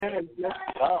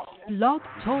Blog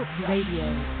Talk Radio.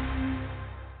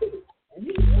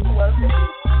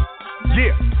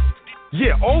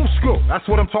 Yeah, old school. That's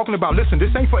what I'm talking about. Listen, this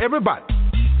ain't for everybody.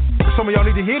 Some of y'all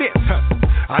need to hear this.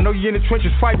 I know you're in the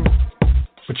trenches fighting,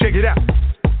 but check it out.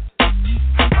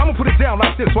 I'm gonna put it down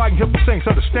like this so I can help the saints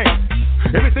understand.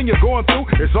 Everything you're going through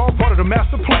is all part of the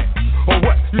master plan. Or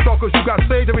what? You thought because you got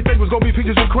saved everything was gonna be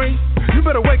peaches and cream? You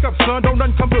better wake up, son. Don't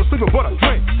nothing come to a sleeper but a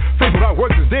dream. Faith without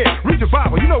works is dead. Read your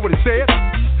Bible, you know what it said.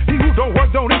 He who don't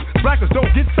work don't eat. Slackers don't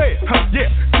get fed. Yeah,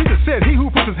 Jesus said he who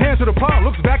puts his hand to the plow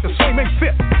looks back the same ain't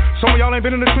fit. Some of y'all ain't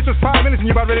been in the trenches 5 minutes and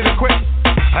you about ready to quit.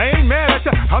 I ain't mad at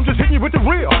ya, I'm just hitting you with the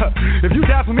real. If you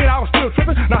doubted me and I was still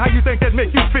tripping, now how you think that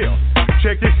make you feel?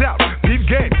 Check this out, deep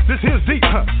game, this here's deep.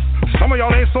 Some of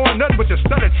y'all ain't sawing nothing but you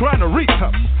started trying to reach.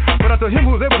 But unto him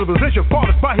who is able to possess your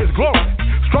fathers by his glory.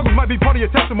 Struggles might be part of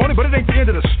your testimony, but it ain't the end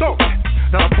of the story.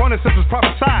 Now the point is this was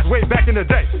prophesied way back in the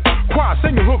day. Choir,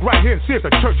 sing your hook right here and see if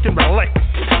the church can relate.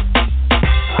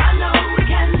 I know we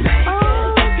can make it.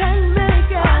 Oh, we can make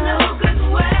it. I know good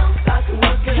and well. God can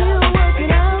work it out. He'll work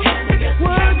it out.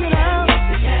 Work it out.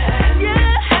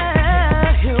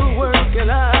 Yeah, he'll work it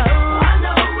out. I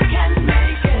know we can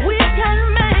make it. We can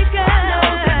make it. I know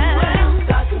good and well.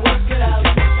 God can work it out.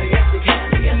 Yes, he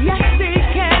can. Yes, he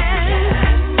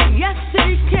can. Yes,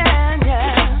 he can.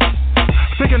 Yeah.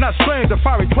 Thinking not strange, the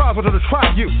fiery trials are to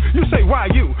try you. You say, why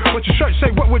you? But your church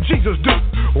say, what would Jesus do?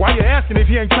 Why you asking if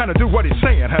he ain't trying to do what he's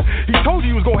saying? He told you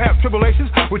he was going to have tribulations,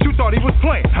 but you thought he was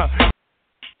playing.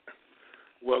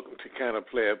 Welcome to Kind of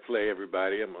Play,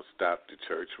 everybody. I'm going to stop the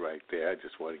church right there. I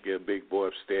just want to give Big Boy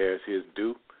upstairs his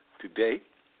due today.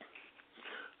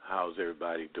 How's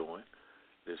everybody doing?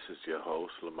 This is your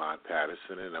host, Lamont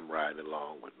Patterson, and I'm riding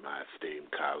along with my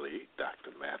esteemed colleague,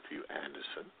 Dr. Matthew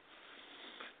Anderson.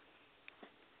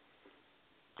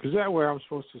 Is that where I'm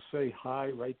supposed to say hi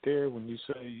right there when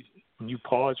you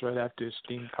pause right after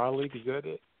esteemed colleague? Is that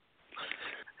it?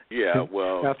 Yeah,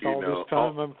 well, after all this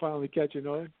time, I'm finally catching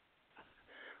on.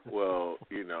 Well,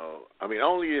 I mean,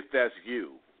 only if that's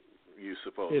you're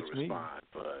supposed it's to respond.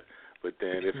 Me. But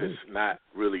then if it's not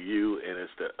really you and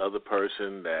it's the other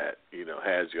person that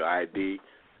has your ID,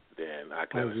 then I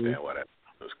can understand why that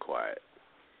was quiet.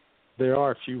 There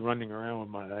are a few running around with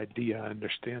my ID. I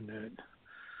understand that.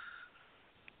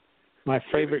 My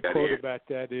favorite quote about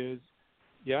that is,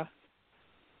 yeah.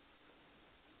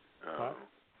 Oh,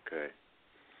 okay.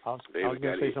 I was going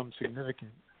to say something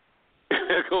significant.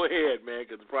 Go ahead, man,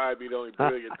 because it'll probably be the only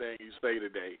brilliant thing you say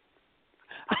today.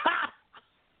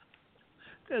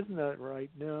 That's not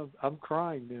right. No, I'm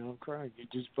crying now. You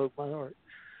just broke my heart.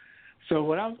 So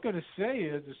what I was going to say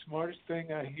is the smartest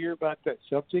thing I hear about that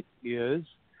subject is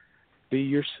be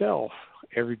yourself.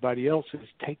 Everybody else is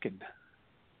taken.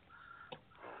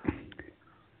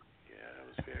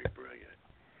 Very brilliant.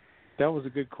 That was a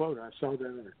good quote. I saw that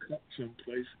in a cup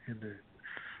someplace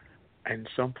and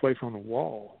someplace on the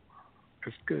wall.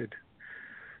 That's good.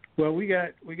 Well, we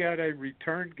got a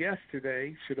return guest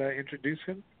today. Should I introduce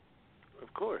him?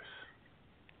 Of course.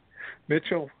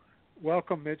 Mitchell.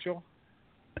 Welcome, Mitchell.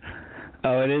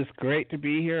 Oh, it is great to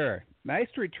be here. Nice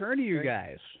to return to you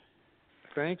guys.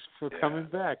 Thanks for coming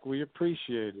back. We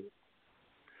appreciate it.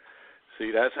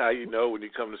 See, that's how you know when you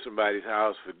come to somebody's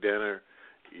house for dinner.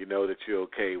 You know that you're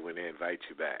okay when they invite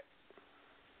you back.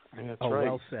 That's right.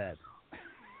 Well said.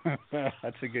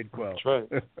 That's a good quote.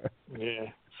 That's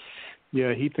right.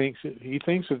 Yeah. He thinks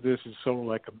of this as sort of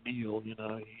like a meal. He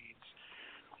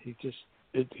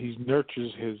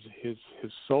nurtures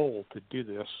his soul to do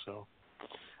this. So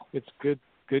it's good.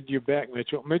 Good you're back,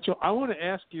 Mitchell. Mitchell, I want to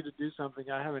ask you to do something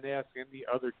I haven't asked any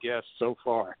other guests so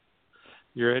far.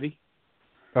 You ready?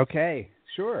 Okay.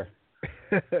 Sure.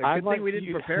 Good thing we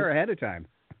didn't prepare ahead of time.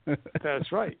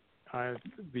 That's right.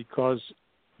 Because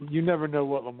you never know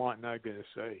what Lamont and I are going to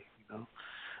say,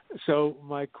 So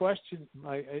my question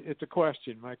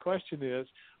is,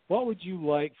 what would you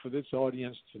like for this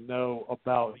audience to know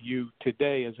about you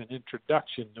today as an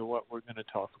introduction to what we're going to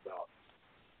talk about?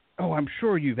 Oh, I'm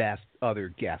sure you've asked other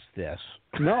guests this.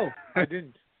 No, I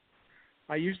didn't.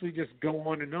 I usually just go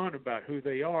on and on about who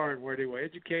they are and where they were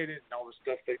educated and all the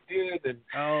stuff they did and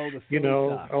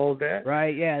stuff. All that.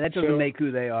 Right, yeah, that doesn't make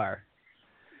who they are.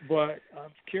 But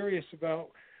I'm curious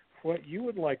about what you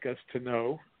would like us to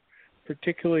know,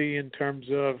 particularly in terms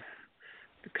of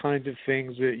the kinds of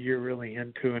things that you're really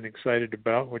into and excited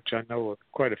about, which I know are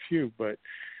quite a few, but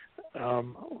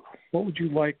what would you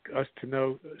like us to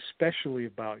know especially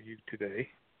about you today?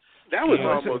 That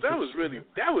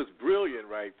was brilliant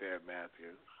right there,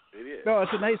 Matthew. It is. No,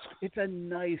 it's a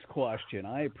nice question.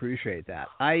 I appreciate that.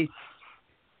 I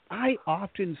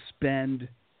often spend,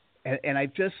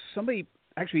 and somebody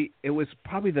actually, it was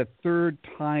probably the third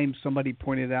time somebody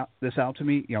pointed this out to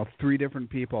me, 3 different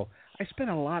people. I spent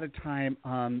a lot of time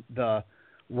on the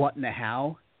what and the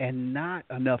how and not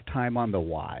enough time on the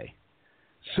why.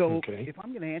 So if I'm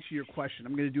going to answer your question,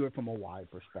 I'm going to do it from a why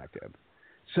perspective.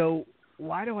 So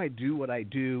why do I do what I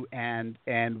do, and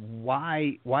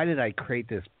why did I create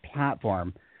this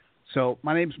platform? So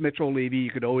my name's Mitchell Levy.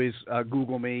 You could always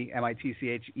Google me,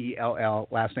 Mitchell,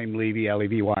 last name Levy,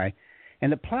 Levy.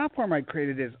 And the platform I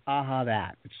created is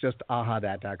AHAthat. It's just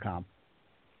AHAthat.com.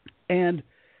 And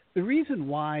the reason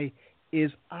why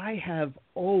is I have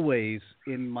always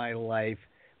in my life,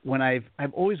 when I've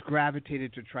always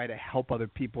gravitated to try to help other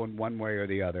people in one way or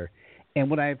the other. And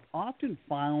what I've often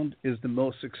found is the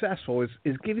most successful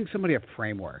is giving somebody a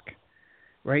framework,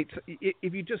 right? So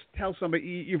if you just tell somebody,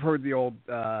 you've heard the old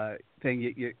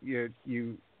thing,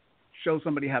 you show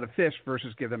somebody how to fish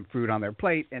versus give them food on their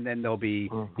plate, and then they'll be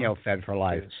fed for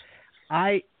life.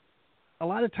 Yes. A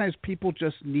lot of times people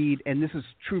just need, and this is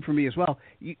true for me as well,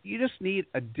 you just need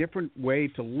a different way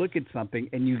to look at something,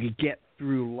 and you can get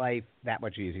through life that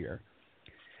much easier.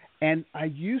 And I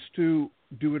used to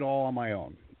do it all on my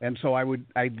own. And so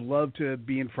I'd love to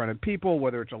be in front of people,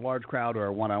 whether it's a large crowd or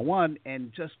a one-on-one,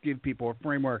 and just give people a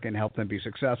framework and help them be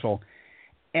successful.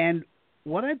 And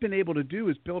what I've been able to do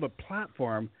is build a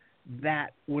platform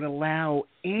that would allow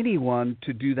anyone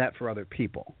to do that for other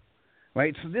people,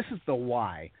 right? So this is the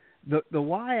why. The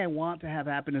why I want to have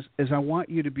happen is I want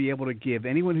you to be able to give,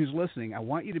 anyone who's listening, I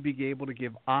want you to be able to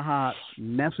give AHA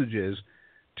messages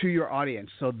to your audience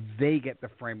so they get the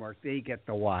framework, they get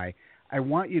the why. I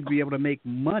want you to be able to make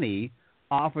money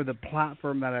off of the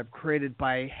platform that I've created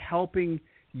by helping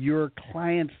your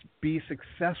clients be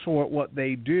successful at what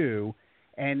they do,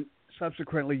 and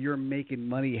subsequently you're making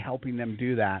money helping them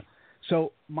do that.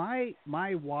 So my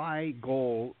why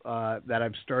goal that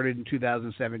I've started in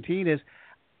 2017 is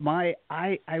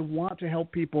I want to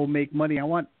help people make money. I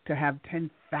want to have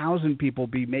 10,000 people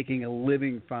be making a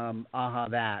living from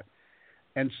AHAthat.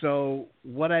 And so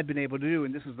what I've been able to do,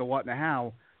 and this is the what and the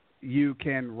how, you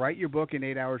can write your book in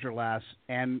 8 hours or less.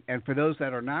 And for those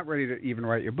that are not ready to even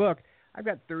write your book, I've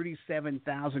got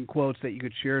 37,000 quotes that you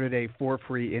could share today for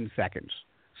free in seconds.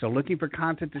 So looking for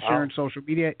content to share on social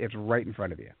media, it's right in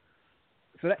front of you.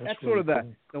 So that's really sort of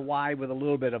the why with a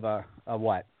little bit of a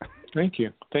what. Thank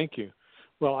you.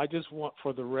 Well, I just want,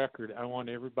 for the record, I want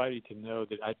everybody to know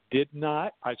that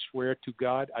I swear to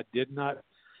God, I did not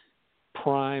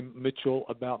prime Mitchell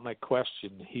about my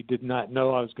question. He did not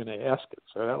know I was going to ask it.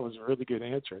 So that was a really good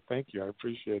answer. Thank you. I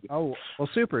appreciate it. Oh, well,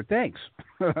 super. Thanks.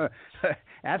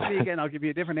 Ask me again. I'll give you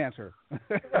a different answer.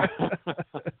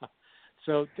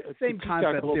 So same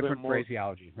concept, different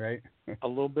phraseology, right? A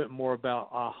little bit more about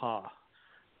AHA.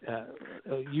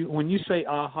 When you say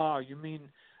AHA, you mean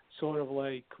sort of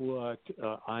like what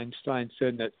Einstein said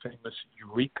in that famous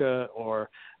Eureka, or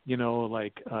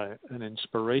like an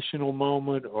inspirational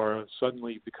moment, or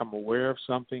suddenly you become aware of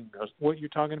something? What you're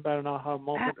talking about, an aha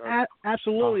moment?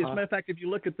 Absolutely. As a matter of fact, if you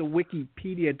look at the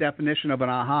Wikipedia definition of an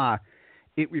aha,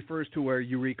 it refers to a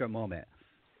Eureka moment.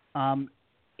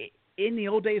 In the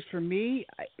old days for me,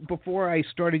 before I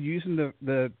started using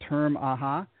the term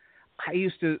aha, I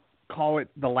used to call it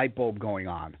the light bulb going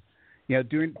on.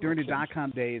 During the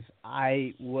dot-com days,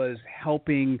 I was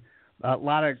helping a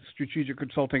lot of strategic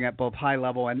consulting at both high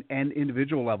level and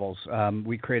individual levels.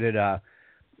 We created a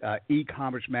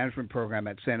e-commerce management program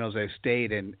at San Jose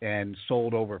State and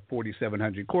sold over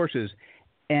 4,700 courses.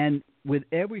 And with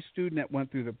every student that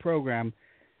went through the program,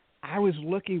 I was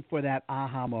looking for that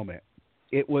aha moment.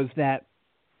 It was that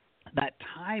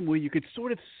time where you could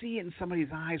sort of see it in somebody's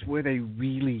eyes where they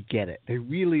really get it. They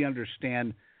really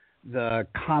understand the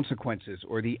consequences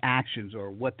or the actions or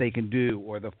what they can do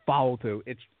or the follow through.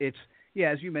 It's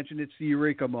as you mentioned, it's the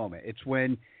Eureka moment. It's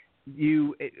when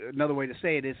another way to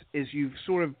say it is you've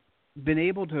sort of been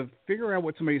able to figure out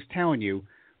what somebody's telling you,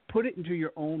 put it into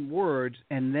your own words,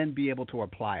 and then be able to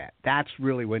apply it. That's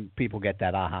really when people get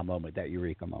that aha moment, that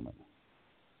Eureka moment.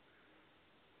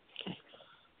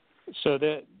 So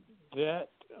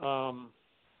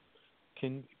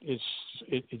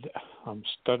I'm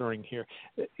stuttering here.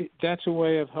 That's a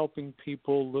way of helping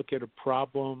people look at a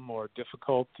problem or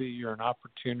difficulty or an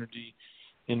opportunity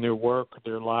in their work,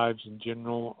 their lives in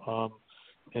general,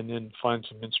 and then find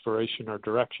some inspiration or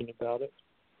direction about it.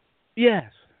 Yes.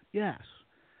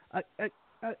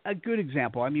 A good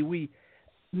example. I mean,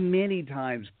 many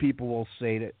times people will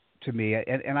say to me,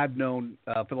 and I've known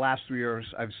for the last 3 years,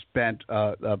 I've spent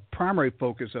a primary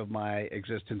focus of my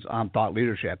existence on thought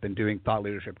leadership and doing thought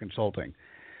leadership consulting.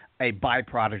 A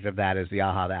byproduct of that is the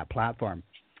AHAthat platform.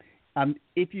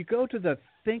 If you go to the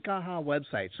Think AHA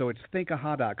website, so it's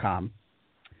thinkaha.com,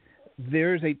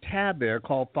 there's a tab there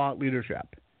called Thought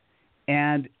Leadership.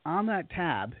 And on that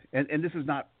tab, and this is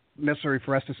not necessary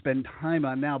for us to spend time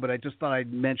on now, but I just thought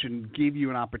I'd give you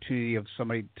an opportunity of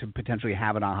somebody to potentially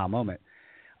have an aha moment.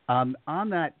 On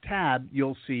that tab,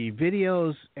 you'll see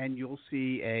videos and you'll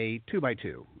see a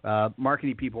 2x2.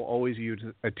 Marketing people always use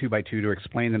a 2x2 to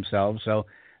explain themselves. So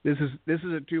this is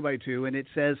a 2x2, and it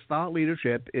says thought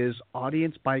leadership is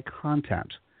audience by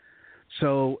content.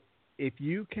 So if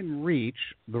you can reach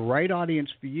the right audience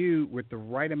for you with the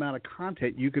right amount of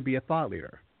content, you could be a thought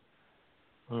leader.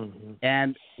 Mm-hmm.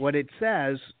 And what it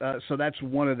says, so that's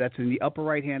in the upper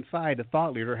right-hand side. A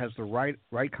thought leader has the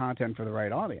right content for the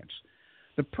right audience.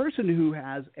 The person who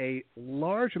has a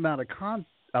large amount of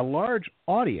a large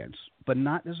audience, but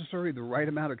not necessarily the right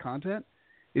amount of content,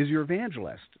 is your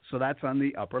evangelist. So that's on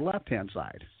the upper left-hand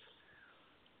side.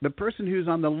 The person who's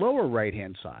on the lower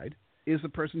right-hand side is the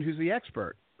person who's the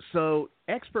expert. So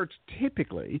experts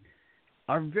typically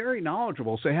are very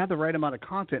knowledgeable, so they have the right amount of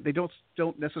content. They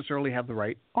don't necessarily have the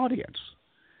right audience,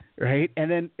 right?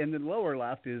 And then in the lower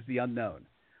left is the unknown.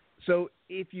 So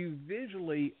if you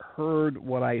visually heard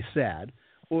what I said,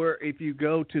 or if you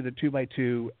go to the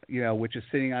 2x2, which is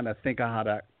sitting on the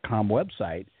thinkaha.com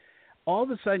website, all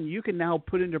of a sudden you can now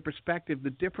put into perspective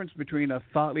the difference between a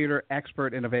thought leader,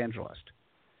 expert, and evangelist.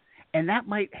 And that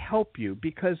might help you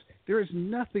because there is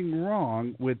nothing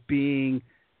wrong with being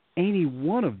any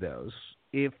one of those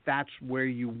if that's where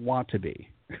you want to be,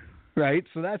 right?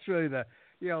 So that's really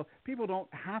people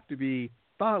don't have to be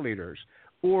thought leaders.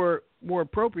 Or more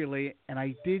appropriately, and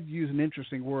I did use an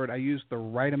interesting word, I used the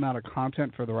right amount of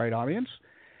content for the right audience.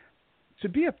 To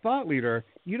be a thought leader,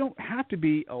 you don't have to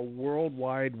be a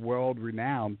worldwide,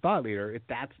 world-renowned thought leader if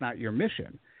that's not your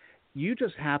mission. You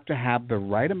just have to have the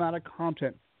right amount of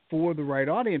content for the right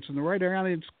audience, and the right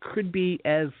audience could be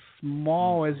as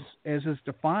small as is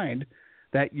defined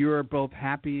that you're both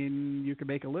happy and you can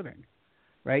make a living,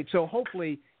 right? So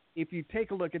hopefully, if you take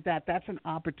a look at that, that's an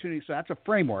opportunity. So that's a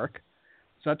framework.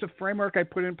 So that's a framework I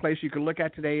put in place you can look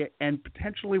at today, and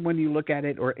potentially when you look at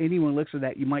it or anyone looks at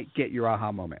that, you might get your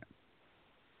aha moment.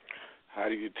 How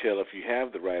do you tell if you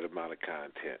have the right amount of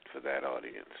content for that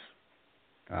audience?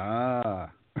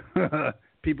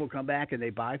 People come back and they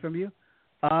buy from you?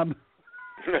 That's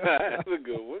a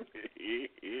good one.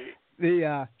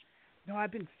 No,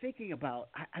 I've been thinking about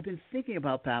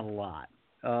that a lot.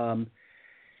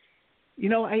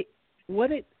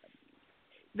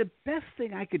 The best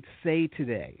thing I could say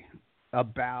today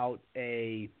about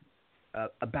a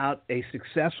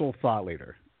successful thought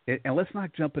leader, and let's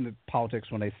not jump into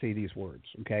politics when I say these words,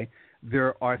 okay?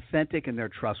 They're authentic and they're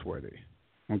trustworthy,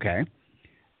 okay?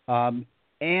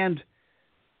 And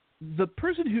the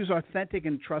person who's authentic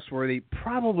and trustworthy,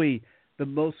 probably the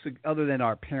most, other than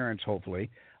our parents, hopefully.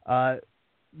 You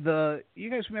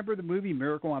guys remember the movie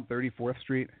Miracle on 34th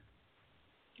Street?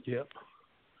 Yep.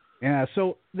 Yeah.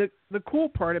 So the cool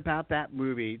part about that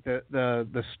movie,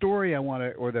 the story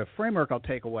or the framework I'll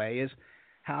take away is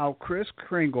how Kris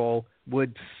Kringle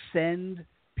would send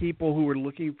people who were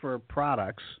looking for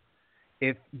products.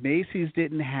 If Macy's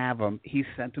didn't have them, he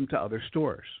sent them to other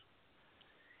stores.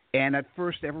 And at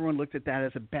first, everyone looked at that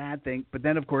as a bad thing. But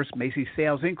then, of course, Macy's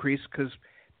sales increased because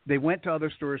they went to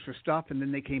other stores for stuff, and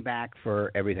then they came back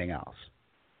for everything else.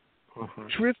 Mm-hmm.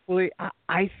 Truthfully,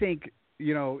 I think,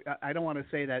 I don't want to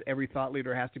say that every thought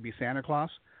leader has to be Santa Claus.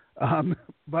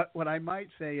 But what I might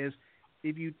say is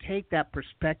if you take that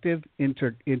perspective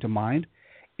into mind,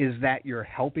 is that you're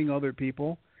helping other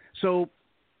people. So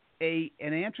an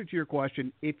answer to your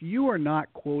question, if you are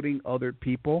not quoting other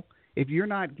people, if you're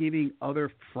not giving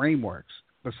other frameworks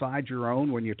besides your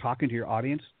own when you're talking to your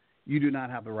audience, you do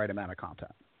not have the right amount of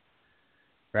content,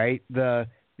 right? The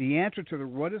answer to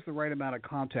what is the right amount of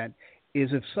content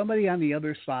is if somebody on the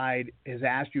other side has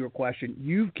asked you a question,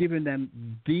 you've given them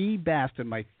the best, and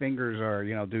my fingers are,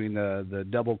 doing the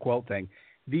double quote thing,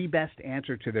 the best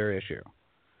answer to their issue,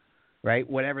 right?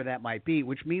 Whatever that might be,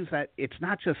 which means that it's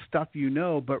not just stuff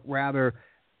but rather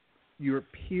your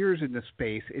peers in the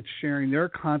space, it's sharing their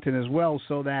content as well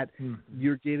so that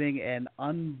you're giving an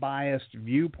unbiased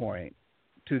viewpoint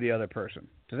to the other person.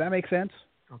 Does that make sense?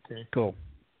 Okay. Cool.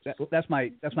 That's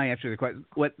my answer to the question.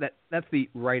 That's the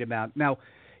right amount. Now,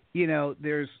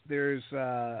 there's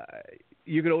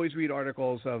you could always read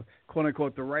articles of quote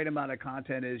unquote the right amount of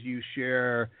content is you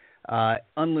share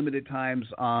unlimited times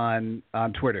on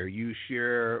Twitter. You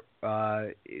share.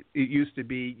 It used to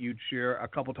be you'd share a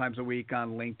couple times a week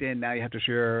on LinkedIn. Now you have to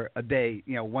share a day,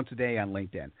 once a day on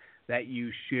LinkedIn. That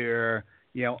you share,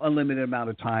 unlimited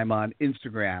amount of time on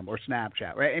Instagram or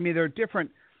Snapchat. Right? I mean, there are different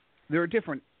there are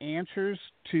different answers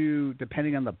to,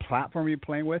 depending on the platform you're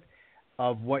playing with,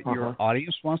 of what your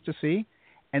audience wants to see.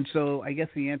 And so I guess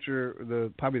the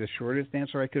answer, probably the shortest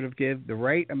answer I could have given, the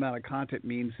right amount of content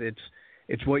means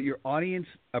it's what your audience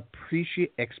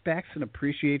expects and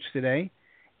appreciates today,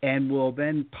 and will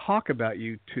then talk about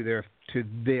you to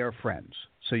their friends,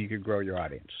 so you can grow your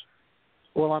audience.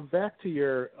 Well, I'm back to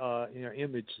your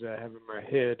image that I have in my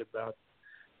head about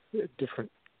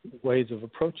different ways of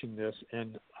approaching this,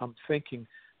 and I'm thinking,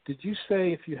 did you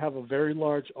say if you have a very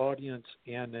large audience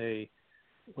and a,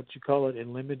 what you call it, a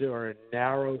limited or a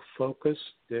narrow focus,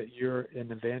 that you're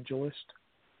an evangelist?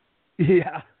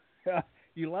 Yeah.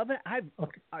 You love it? I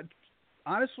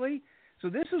honestly, so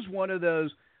this is one of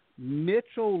those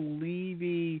Mitchell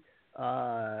Levy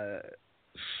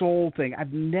soul thing.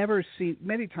 I've never seen,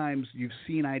 many times you've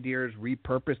seen ideas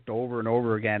repurposed over and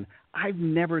over again. I've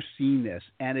never seen this,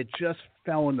 and it just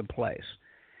fell into place.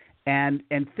 And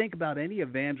think about any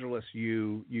evangelist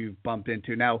you've bumped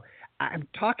into. Now, I'm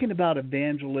talking about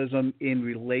evangelism in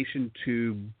relation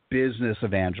to business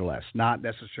evangelists, not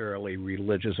necessarily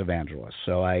religious evangelists.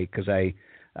 So I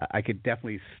could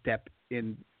definitely step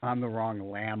in on the wrong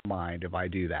landmine if I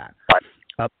do that.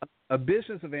 A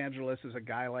business evangelist is a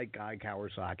guy like Guy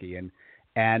Kawasaki,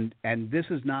 and this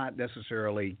is not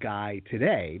necessarily Guy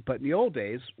today, but in the old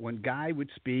days, when Guy would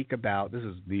speak about, this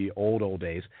is the old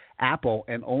days, Apple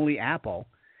and only Apple,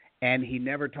 and he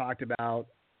never talked about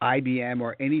IBM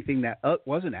or anything that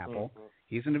wasn't Apple,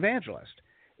 he's an evangelist.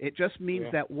 It just means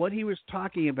that what he was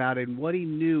talking about and what he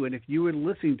knew, and if you were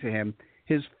listening to him,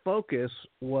 his focus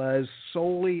was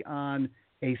solely on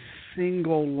a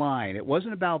single line. It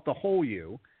wasn't about the whole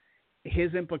you.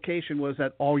 His implication was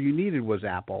that all you needed was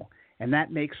Apple, and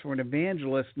that makes for an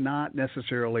evangelist, not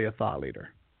necessarily a thought leader.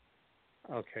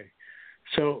 Okay.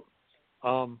 So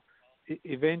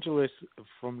evangelist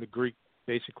from the Greek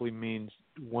basically means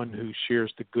one who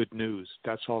shares the good news.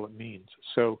 That's all it means.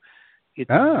 So it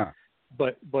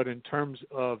but in terms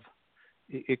of,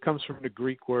 it comes from the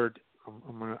Greek word,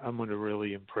 I'm going to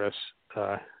really impress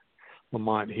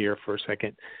Lamont here for a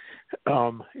second.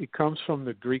 It comes from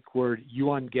the Greek word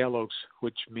euangelos,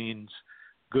 which means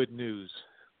good news.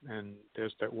 And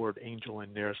there's that word angel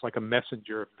in there. It's like a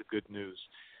messenger of the good news.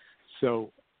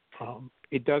 So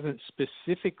it doesn't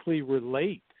specifically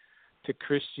relate to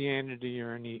Christianity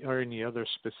or any other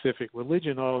specific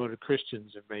religion, although the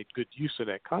Christians have made good use of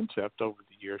that concept over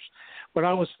the years. But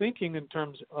I was thinking in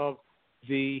terms of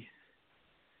the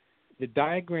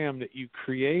diagram that you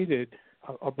created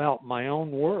about my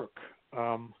own work,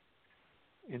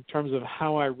 in terms of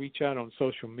how I reach out on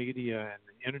social media and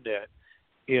the internet,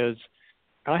 is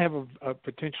I have a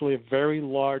potentially a very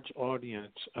large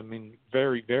audience. I mean,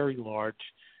 very, very large,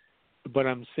 but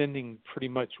I'm sending pretty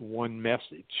much one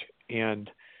message, and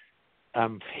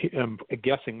I'm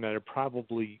guessing that it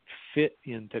probably fit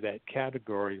into that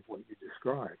category of what you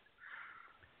described.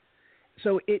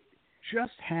 So it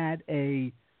just had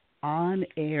a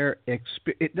on-air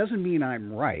it doesn't mean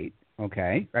I'm right,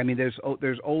 okay? I mean,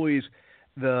 there's always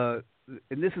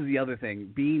and this is the other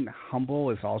thing, being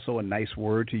humble is also a nice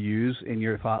word to use in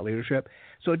your thought leadership.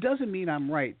 So it doesn't mean I'm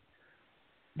right.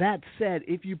 That said,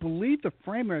 if you believe the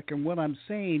framework and what I'm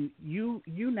saying, you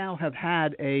now have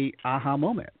had a aha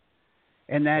moment.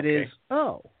 And that is,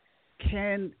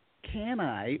 can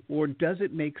I, or does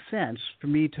it make sense for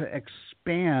me to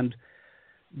expand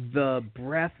the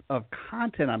breadth of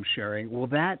content I'm sharing? Will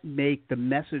that make the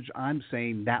message I'm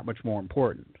saying that much more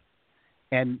important?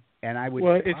 And I would.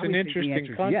 Well, it's an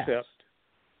interesting concept. Yes.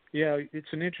 Yeah,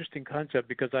 it's an interesting concept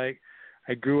because I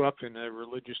grew up in a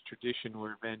religious tradition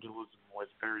where evangelism was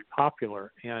very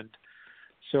popular, and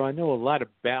so I know a lot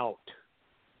about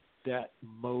that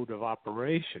mode of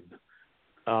operation.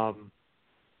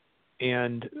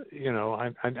 And you know,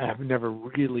 I've never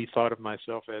really thought of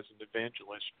myself as an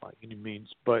evangelist by any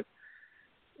means, but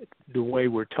the way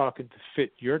we're talking to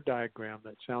fit your diagram,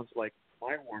 that sounds like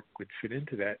my work would fit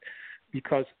into that,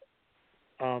 because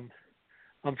I'm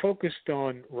focused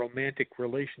on romantic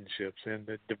relationships and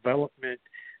the development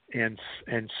and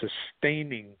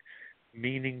sustaining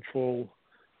meaningful,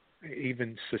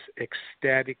 even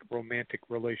ecstatic romantic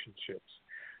relationships.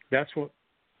 That's what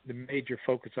the major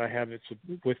focus I have. It's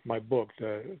with my book,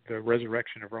 the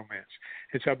Resurrection of Romance.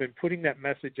 And so I've been putting that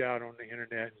message out on the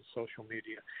internet and social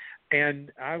media.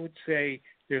 And I would say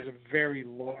there's a very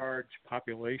large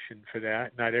population for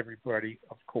that. Not everybody,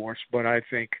 of course, but I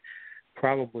think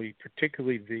probably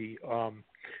particularly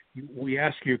we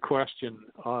asked you a question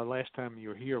last time you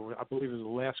were here. I believe it was the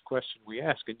last question we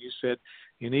asked, and you said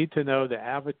you need to know the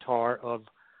avatar of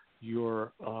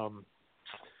your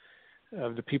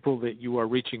of the people that you are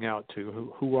reaching out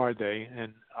to, who are they?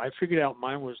 And I figured out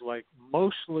mine was like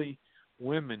mostly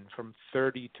women from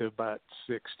 30 to about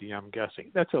 60, I'm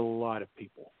guessing. That's a lot of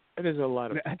people. That is a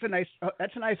lot of people.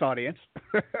 That's a nice audience.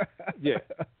 Yeah.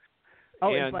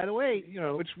 And by the way,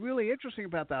 what's really interesting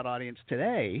about that audience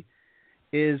today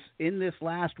is in this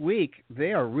last week,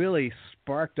 they are really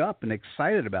sparked up and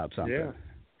excited about something. Yeah.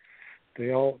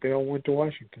 They all went to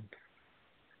Washington.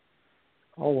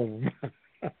 All of them.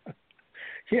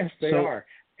 Yes, they are.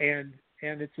 And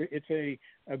it's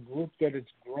a group that is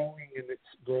growing, and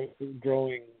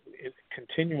it's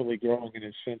continually growing in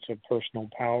its sense of personal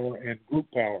power and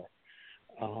group power.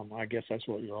 I guess that's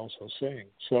what you're also saying.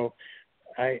 So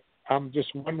I'm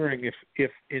just wondering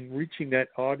if in reaching that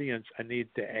audience, I need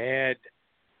to add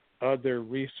other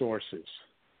resources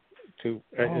to.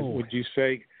 Would you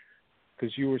say?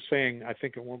 Because you were saying, I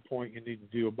think at one point you need to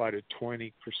do about a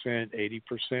 20%,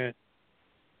 80%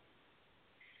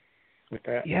 with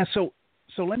that. Yeah. So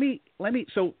let me.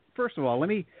 So first of all, let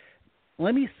me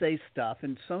say stuff,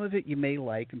 and some of it you may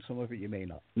like, and some of it you may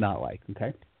not like.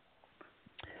 Okay.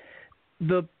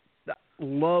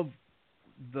 Love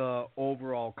the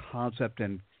overall concept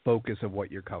and focus of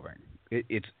what you're covering.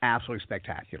 It's absolutely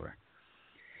spectacular.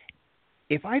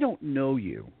 If I don't know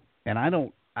you, and I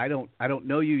don't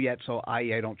know you yet, so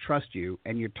I don't trust you,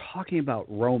 and you're talking about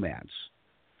romance,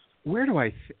 where do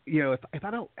I, if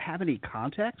I don't have any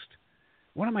context,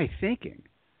 what am I thinking?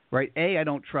 Right? I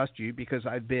don't trust you because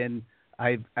I've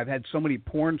had so many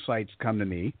porn sites come to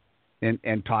me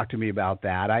and talk to me about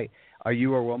that. Are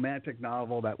you a romantic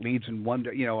novel that leads in one?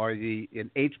 Are you an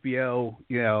HBO,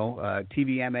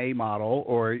 TVMA model,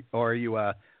 or are you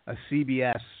a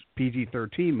CBS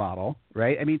PG-13 model?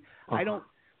 Right? I mean, I don't.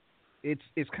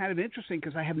 It's kind of interesting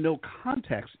because I have no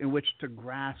context in which to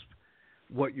grasp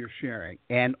what you're sharing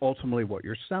and ultimately what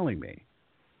you're selling me.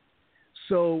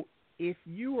 So if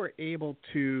you are able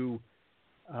to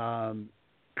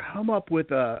come up with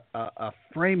a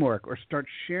framework or start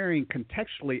sharing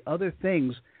contextually other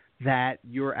things that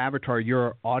your avatar,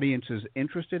 your audience is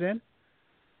interested in,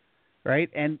 right?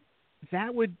 And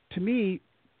that would, to me,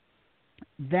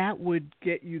 that would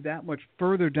get you that much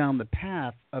further down the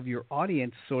path of your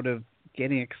audience sort of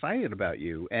getting excited about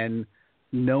you and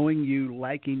knowing you,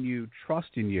 liking you,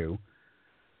 trusting you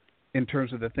in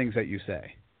terms of the things that you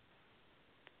say.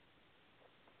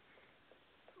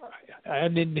 I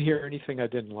didn't hear anything I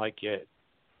didn't like yet.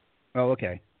 Oh,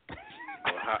 okay.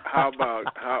 How about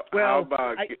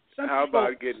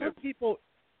getting some people,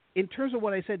 in terms of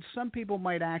what I said, some people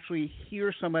might actually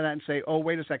hear some of that and say, "Oh,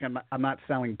 wait a second, I'm not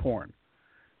selling porn,"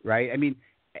 right? I mean,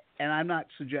 and I'm not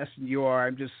suggesting you are.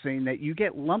 I'm just saying that you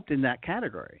get lumped in that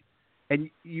category, and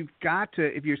you've got to.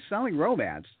 If you're selling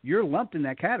romance, you're lumped in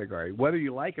that category, whether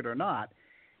you like it or not.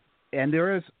 And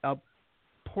there is a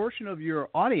portion of your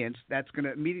audience that's going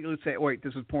to immediately say, "Oh, wait,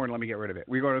 this is porn. Let me get rid of it,"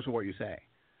 regardless of what you say.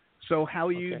 So how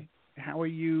are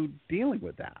you dealing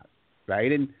with that,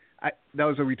 right? And that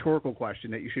was a rhetorical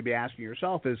question that you should be asking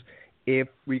yourself: is if,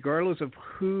 regardless of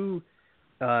who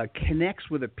connects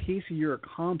with a piece of your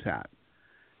content,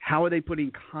 how are they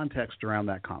putting context around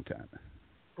that content?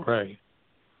 Right.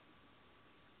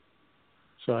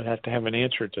 So I'd have to have an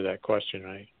answer to that question,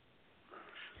 right?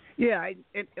 Yeah,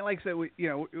 and like I said,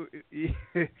 you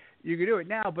can do it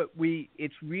now, but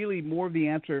it's really more of the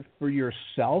answer for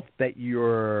yourself that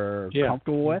you're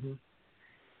comfortable with,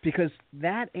 because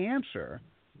that answer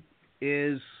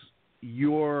is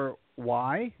your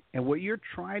why, and what you're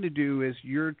trying to do is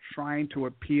you're trying to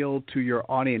appeal to your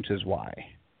audience's why.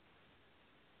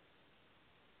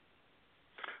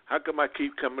 How come I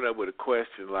keep coming up with a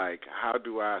question like, how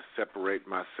do I separate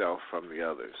myself from the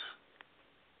others?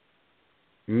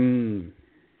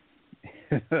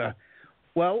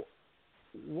 Well,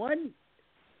 one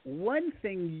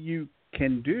thing you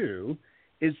can do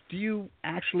is, do you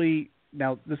actually,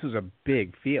 now this is a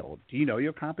big field, do you know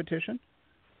your competition?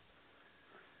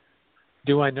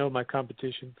 Do I know my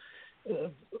competition?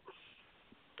 To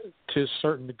a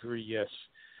certain degree, yes.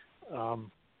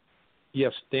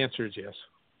 Yes, the answer is yes.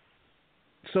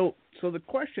 So the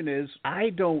question is,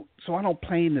 I don't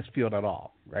play in this field at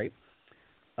all, right?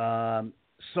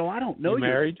 So I don't know you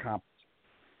married?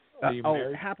 Are you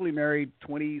married? Happily married,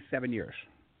 27 years.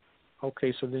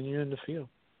 Okay, so then you're in the field.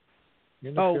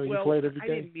 You're in the field. You play it every day.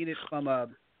 I didn't mean it from a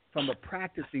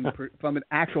practicing from an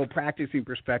actual practicing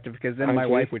perspective, because then my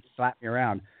wife would slap me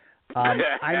around. I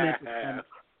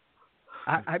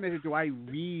meant, do I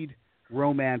read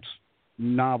romance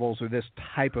novels or this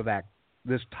type of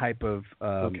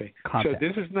okay. content? So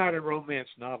this is not a romance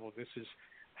novel. This is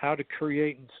how to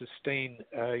create and sustain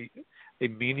a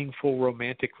meaningful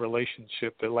romantic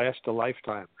relationship that lasts a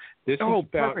lifetime. This is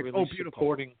about perfect. really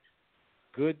supporting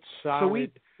good,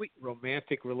 solid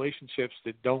romantic relationships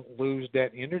that don't lose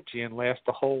that energy and last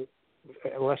the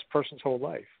person's whole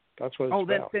life. That's what it's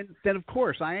about. Then of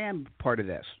course I am part of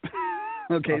this.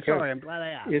 okay, sorry, I'm glad I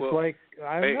asked. It's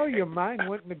I know your mind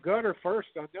went in the gutter first.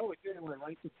 I know it did. It went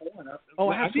right before. Oh,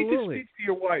 I absolutely. need to speak to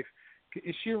your wife.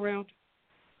 Is she around?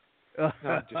 No,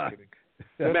 I'm just kidding.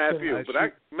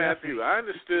 Matthew, I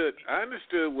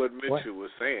understood what Mitchell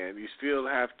was saying. You still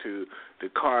have to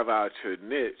carve out your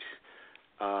niche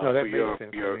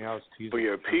for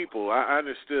your people. I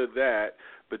understood that,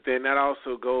 but then that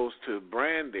also goes to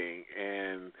branding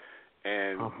and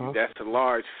that's a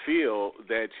large field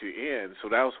that you're in. So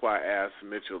that was why I asked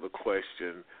Mitchell the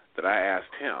question that I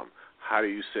asked him. How do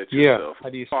you set yourself how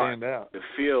do you apart? stand out? The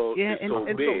field is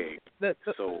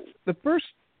so big.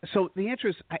 So the answer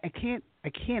is I can't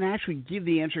actually give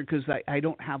the answer because I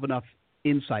don't have enough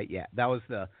insight yet. That was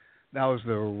the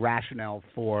rationale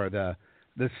for the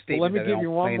statement. Well, let me that give you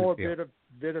one more field.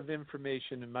 bit of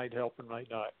information that might help and might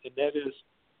not, and that is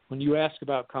when you ask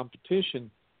about competition.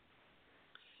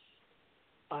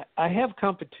 I have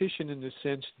competition in the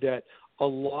sense that a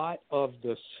lot of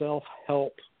the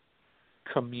self-help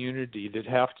community that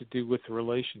have to do with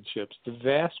relationships, the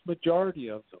vast majority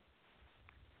of them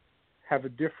have a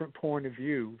different point of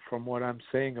view from what I'm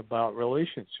saying about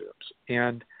relationships.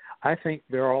 And I think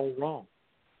they're all wrong.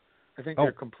 I think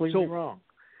they're completely wrong.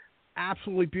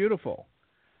 Absolutely beautiful.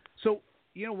 So,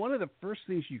 one of the first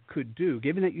things you could do,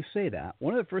 given that you say that,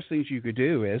 one of the first things you could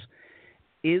do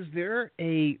is there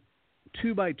a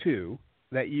 2x2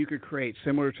 that you could create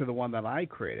similar to the one that I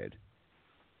created,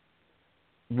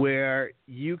 where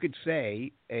you could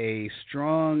say a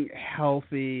strong,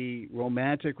 healthy,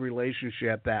 romantic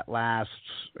relationship that lasts,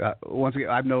 once again,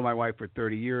 I've known my wife for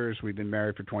 30 years. We've been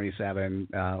married for 27,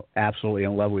 absolutely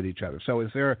in love with each other. So is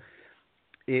there,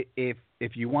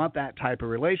 if you want that type of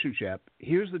relationship,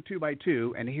 here's the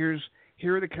 2x2, and here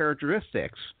are the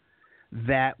characteristics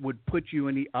that would put you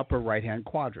in the upper right-hand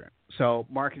quadrant. So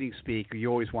marketing speak, you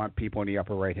always want people in the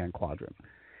upper right-hand quadrant.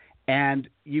 And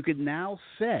you could now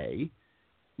say,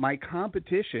 my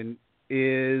competition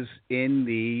is in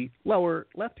the lower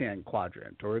left-hand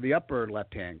quadrant or the upper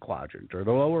left-hand quadrant or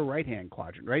the lower right-hand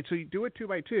quadrant, right? So you do a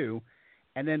 2x2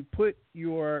 and then put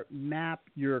your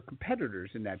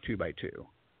competitors in that 2x2.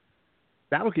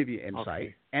 That'll give you insight.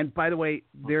 Okay. And by the way,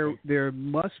 there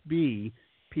must be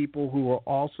people who are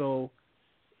also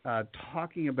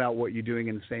talking about what you're doing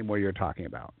in the same way you're talking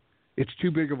about. It's too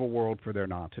big of a world for there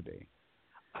not to be.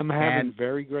 I'm having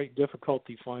very great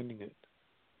difficulty finding it.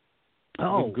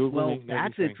 Oh, well,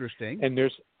 that's interesting. And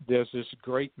there's this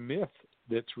great myth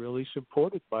that's really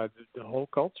supported by the whole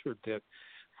culture that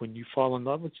when you fall in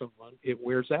love with someone, it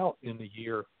wears out in a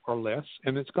year or less,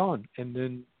 and it's gone. And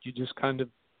then you just kind of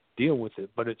deal with it.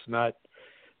 But it's not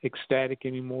ecstatic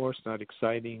anymore. It's not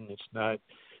exciting. It's not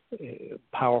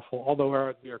powerful,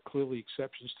 although there are clearly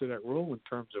exceptions to that rule in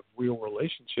terms of real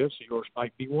relationships. Yours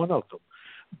might be one of them.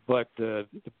 But the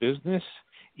business,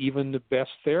 even the best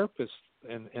therapists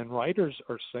and writers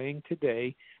are saying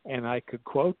today, and I could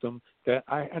quote them, that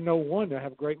I know one I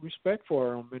have great respect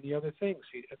for on many other things.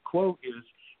 A quote is,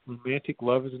 romantic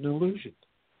love is an illusion.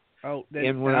 Oh,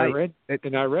 and when I read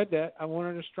that, I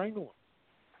wanted to strangle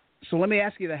him. So let me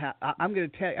ask you the how. I'm going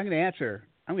to answer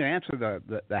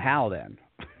the how then.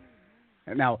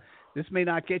 Now, this may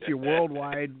not get you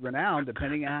worldwide renown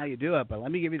depending on how you do it, but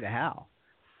let me give you the how.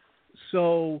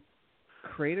 So,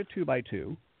 create a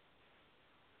 2x2,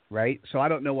 right? So I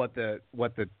don't know what the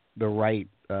right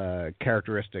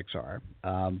characteristics are,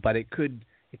 but it could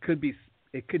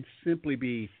simply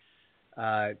be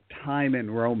time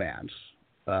and romance.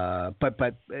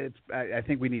 But I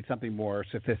think we need something more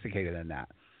sophisticated than that.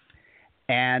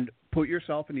 And put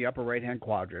yourself in the upper right-hand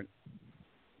quadrant.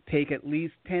 Take at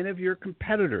least 10 of your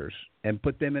competitors and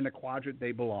put them in the quadrant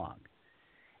they belong.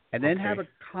 And then have a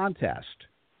contest.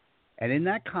 And in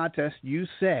that contest, you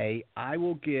say, I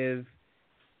will give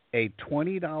a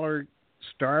 $20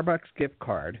 Starbucks gift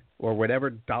card or whatever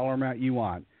dollar amount you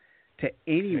want to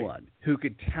anyone who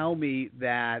could tell me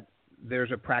that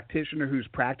there's a practitioner who's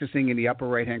practicing in the upper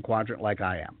right-hand quadrant like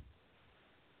I am.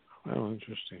 Well,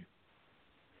 interesting.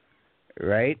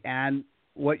 Right? And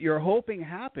what you're hoping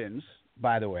happens,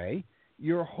 by the way,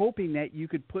 you're hoping that you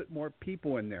could put more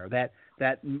people in there, that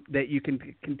you can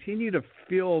continue to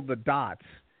fill the dots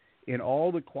in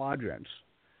all the quadrants,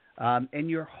 and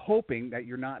you're hoping that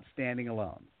you're not standing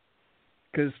alone.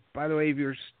 Because, by the way, if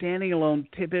you're standing alone,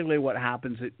 typically what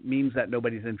happens, it means that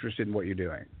nobody's interested in what you're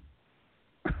doing.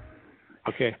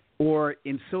 Okay. Or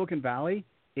in Silicon Valley,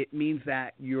 it means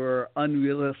that you're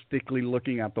unrealistically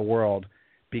looking at the world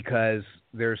because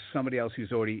there's somebody else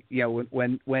who's already,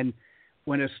 when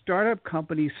a startup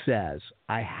company says,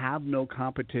 I have no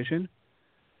competition,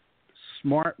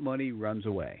 smart money runs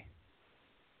away.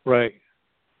 Right.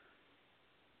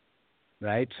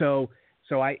 Right? So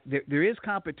there is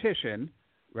competition,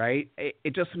 right?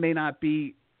 It just may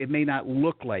not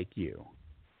look like you.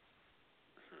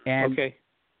 And okay.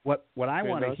 What I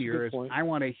want to hear is I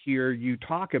want to hear you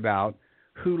talk about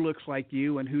who looks like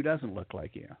you and who doesn't look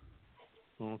like you.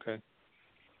 Okay.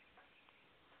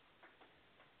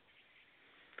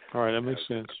 All right, that makes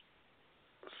sense.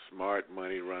 Smart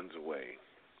money runs away.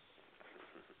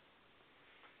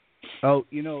 Oh,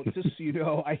 just so you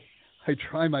know, I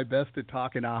try my best to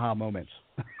talk in aha moments.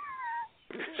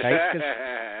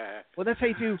 Right? Well, that's how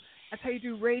you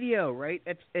do radio, right?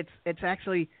 It's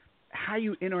actually how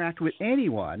you interact with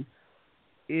anyone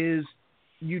is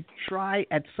you try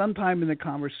at some time in the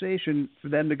conversation for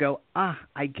them to go, I'm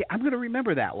going to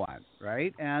remember that one,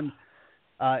 right? And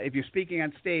if you're speaking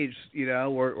on stage,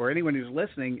 or anyone who's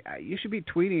listening, you should be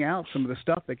tweeting out some of the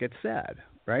stuff that gets said,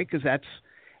 right? Because that's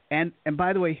and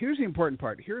by the way, here's the important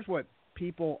part. Here's what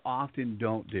people often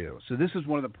don't do. So this is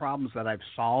one of the problems that I've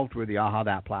solved with the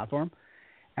AHAthat platform,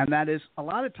 and that is a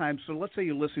lot of times. So let's say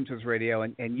you listen to this radio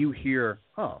and you hear,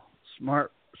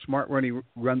 smart money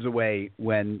runs away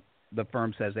when the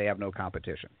firm says they have no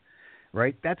competition,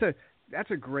 right? That's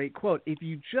a great quote. If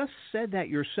you just said that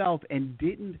yourself and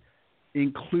didn't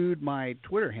include my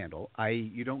Twitter handle,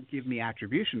 you don't give me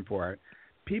attribution for it,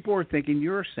 people are thinking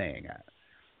you're saying it.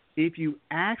 If you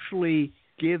actually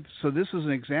so this is an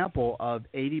example of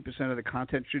 80% of the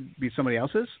content should be somebody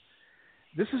else's.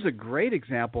 This is a great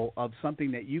example of something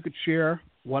that you could share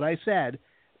what I said,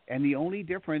 and the only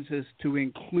difference is to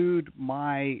include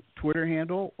my Twitter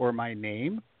handle or my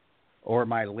name or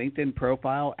my LinkedIn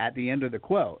profile at the end of the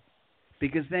quote,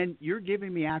 because then you're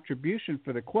giving me attribution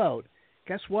for the quote.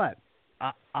 Guess what?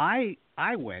 I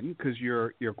win because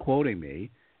you're quoting me.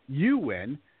 You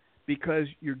win because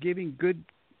you're giving good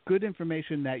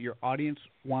information that your audience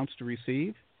wants to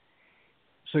receive.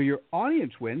 So your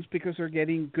audience wins because they're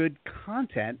getting good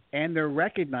content and they're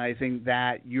recognizing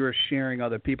that you're sharing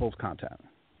other people's content.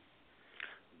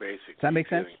 Basically, does that make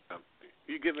sense?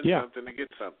 You're giving something to get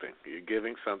something. You're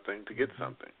giving something to get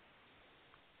something.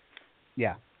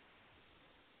 Yeah.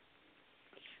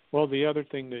 Well, the other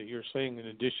thing that you're saying in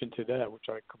addition to that, which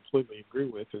I completely agree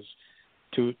with, is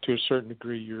to a certain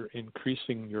degree you're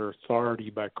increasing your authority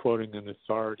by quoting an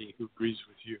authority who agrees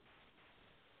with you.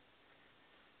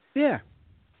 Yeah.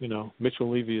 Mitchell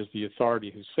Levy is the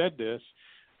authority who said this,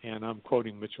 and I'm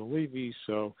quoting Mitchell Levy,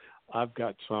 so I've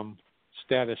got some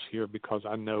status here because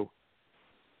I know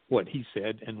what he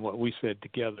said and what we said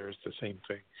together is the same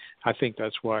thing. I think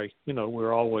that's why,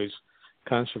 we're always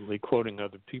constantly quoting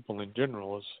other people in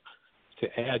general is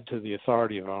to add to the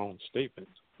authority of our own statement,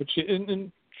 which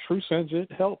in true sense,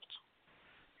 it helps.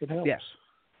 It helps. Yes.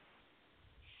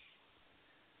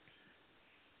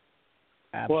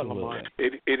 Absolutely.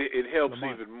 It helps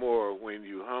even more when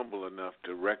you're humble enough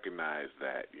to recognize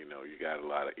that, you got a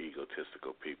lot of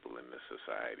egotistical people in this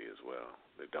society as well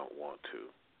that don't want to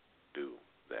do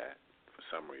that for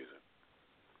some reason.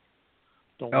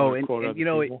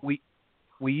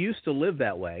 We used to live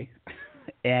that way,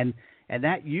 and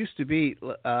that used to be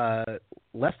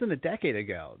less than a decade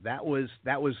ago. That was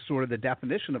sort of the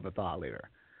definition of a thought leader.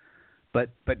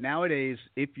 But nowadays,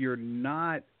 if you're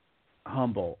not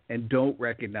humble and don't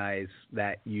recognize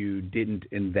that you didn't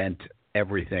invent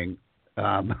everything,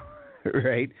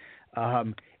 right?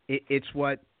 It's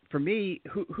what, for me,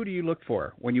 who do you look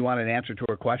for when you want an answer to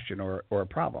a question or a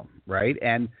problem, right?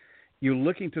 And you're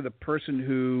looking to the person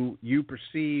who you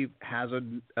perceive has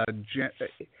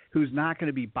who's not going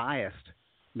to be biased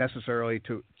necessarily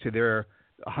to their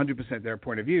 100% their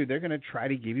point of view. They're going to try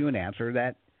to give you an answer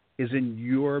that is in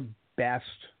your best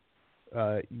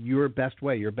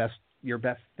way, your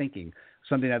best thinking,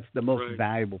 something that's the most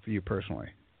valuable for you personally.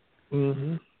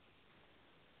 Mm-hmm.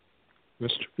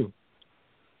 That's true.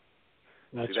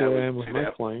 That's where I am with my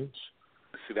clients.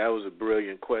 See, that was a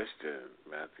brilliant question,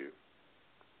 Matthew.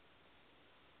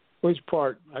 Which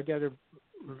part? I got to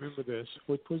remember this.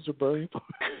 What was the brilliant part?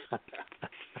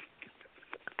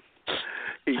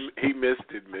 He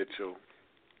missed it, Mitchell.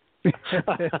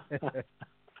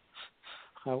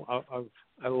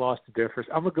 I lost the difference.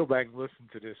 I'm going to go back and listen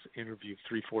to this interview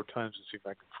 3-4 times and see if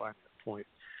I can find that point.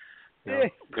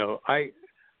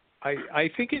 I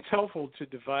think it's helpful to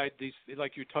divide these,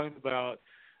 like you're talking about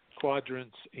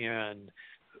quadrants and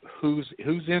who's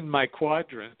in my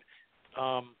quadrant.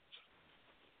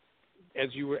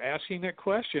 as you were asking that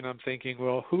question, I'm thinking,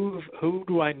 well, who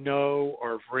do I know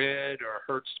or have read or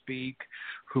heard speak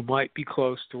who might be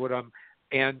close to what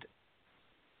and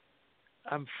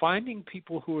I'm finding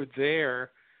people who are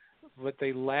there, but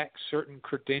they lack certain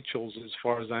credentials as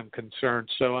far as I'm concerned.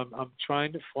 So I'm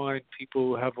trying to find people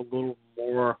who have a little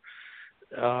more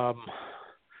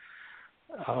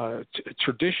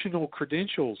traditional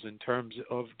credentials in terms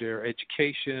of their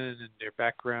education and their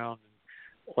background,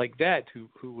 and like that,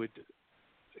 who would,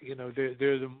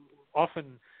 they're the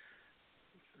often,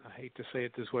 I hate to say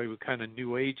it this way, but kind of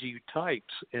new agey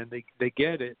types, and they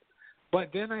get it.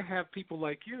 But then I have people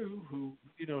like you who,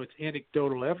 it's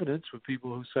anecdotal evidence with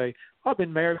people who say, I've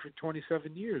been married for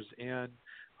 27 years and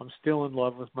I'm still in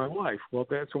love with my wife. Well,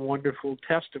 that's a wonderful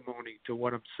testimony to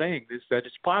what I'm saying, is that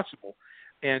it's possible.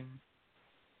 And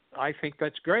I think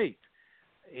that's great.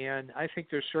 And I think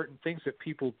there's certain things that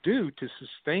people do to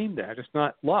sustain that. It's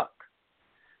not luck.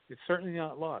 It's certainly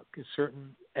not luck. It's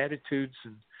certain attitudes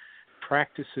and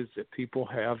practices that people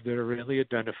have that are really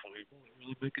identifiable and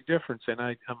really make a difference. And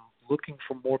I'm looking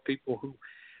for more people who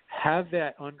have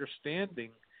that understanding.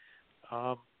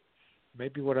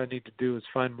 Maybe what I need to do is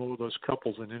find more of those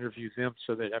couples and interview them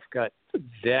so that I've got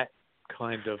that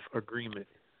kind of agreement.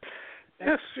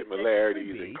 Yes,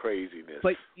 similarities and craziness.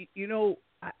 But,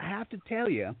 I have to tell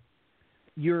you,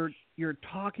 you're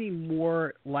talking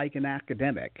more like an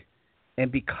academic.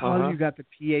 And because you got the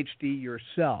PhD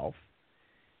yourself,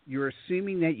 you're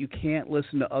assuming that you can't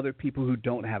listen to other people who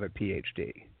don't have a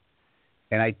PhD.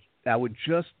 And I would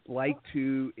just like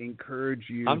to encourage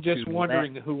you. I'm just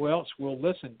wondering who else will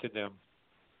listen to them.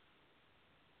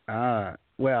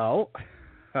 Well,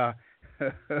 have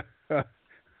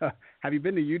you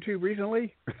been to YouTube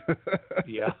recently?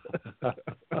 Yeah.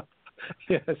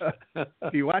 Yes.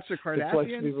 Do you watch the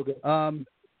Kardashians?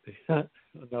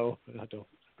 No, I don't.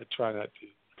 I try not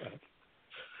to.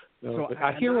 No, so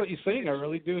I hear what you're saying. I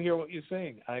really do hear what you're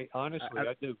saying. I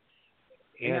do.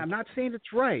 And I'm not saying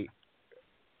it's right.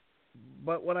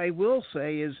 But what I will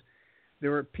say is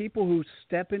there are people who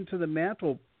step into the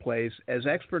mantle place as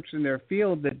experts in their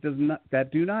field that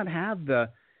do not have the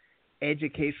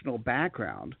educational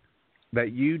background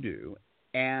that you do.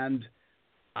 And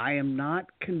I am not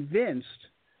convinced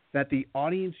that the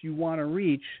audience you want to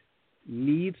reach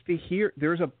needs to hear.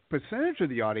 There's a percentage of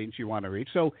the audience you want to reach.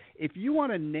 So if you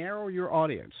want to narrow your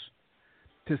audience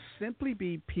to simply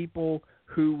be people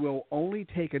who will only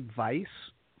take advice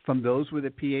from those with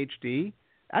a PhD,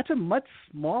 that's a much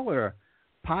smaller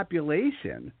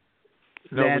population.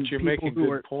 No, than but you're people making a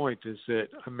good point, is that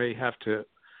I may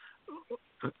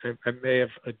have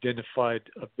identified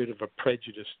a bit of a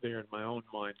prejudice there in my own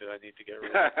mind that I need to get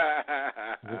rid of.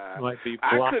 It might be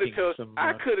blocking some.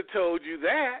 I could have told you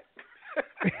that.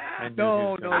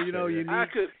 No, you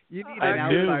need an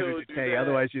outsider to tell you,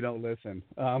 otherwise you don't listen.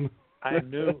 I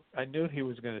knew he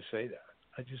was going to say that.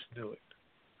 I just knew it.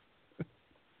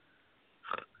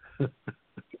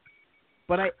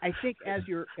 But I think as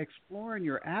you're exploring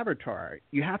your avatar,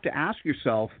 you have to ask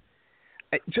yourself,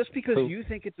 just because you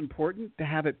think it's important to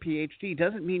have a PhD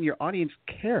doesn't mean your audience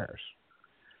cares.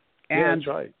 And yeah, that's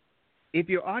right. If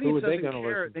your audience doesn't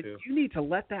care, then you need to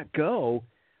let that go.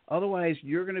 Otherwise,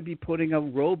 you're going to be putting a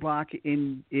roadblock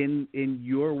in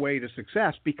your way to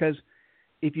success, because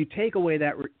if you take away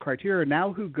that criteria,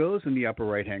 now who goes in the upper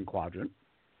right-hand quadrant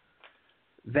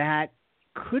that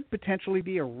could potentially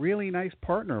be a really nice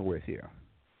partner with you?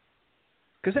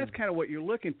 Because that's kind of what you're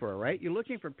looking for, right? You're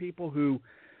looking for people who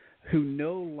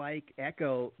know, like,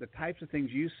 echo the types of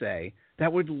things you say,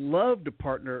 that would love to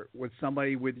partner with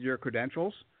somebody with your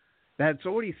credentials, that's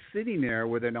already sitting there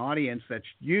with an audience that's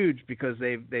huge because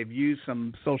they've used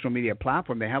some social media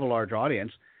platform. They have a large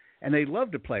audience, and they'd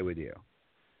love to play with you.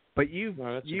 But you've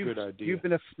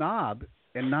been a snob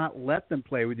and not let them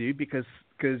play with you because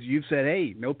you've said,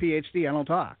 hey, no PhD, I don't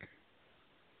talk.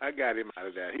 I got him out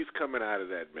of that. He's coming out of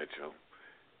that, Mitchell.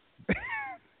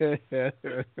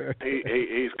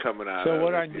 He's coming out. So of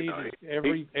what it, I need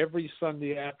is every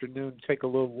Sunday afternoon, take a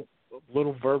little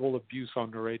verbal abuse on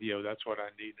the radio. That's what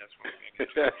I need. That's what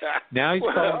I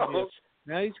need.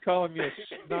 Now he's calling me a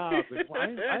snob.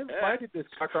 I invited this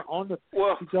sucker on the.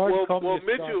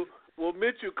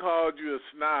 Mitchell called you a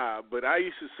snob, but I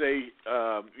used to say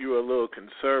you were a little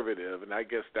conservative, and I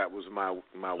guess that was my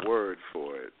word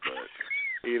for it. But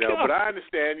but I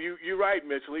understand you're right,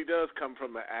 Mitchell. He does come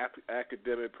from an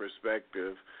academic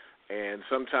perspective, and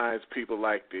sometimes people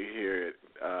like to hear it,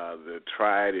 the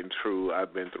tried and true.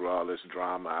 I've been through all this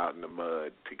drama out in the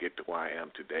mud to get to where I am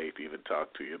today to even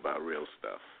talk to you about real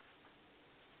stuff.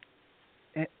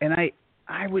 And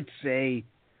I would say,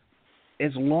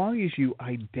 as long as you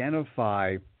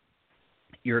identify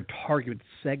your target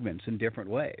segments in different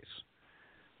ways.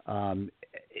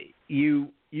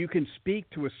 You can speak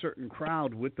to a certain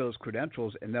crowd with those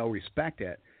credentials, and they'll respect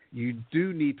it. You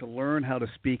do need to learn how to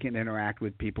speak and interact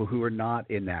with people who are not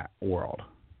in that world.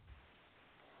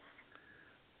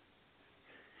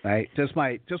 Right? Just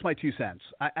my 2 cents.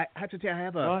 I have to tell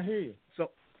you, I hear you. So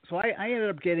I ended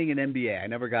up getting an MBA. I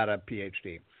never got a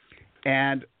PhD,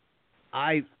 and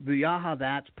the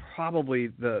AHAthat's probably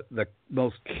the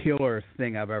most killer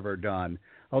thing I've ever done.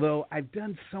 Although I've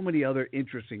done so many other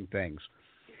interesting things,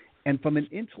 and from an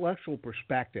intellectual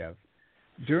perspective,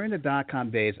 during the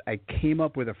 .com days, I came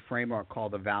up with a framework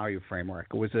called the Value Framework.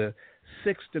 It was a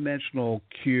 6-dimensional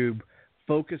cube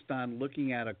focused on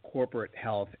looking at a corporate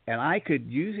health, and I could,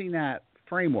 using that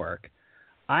framework,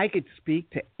 I could speak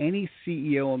to any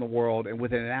CEO in the world and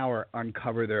within an hour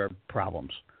uncover their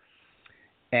problems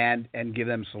and give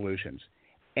them solutions.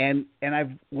 And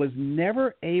I was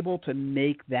never able to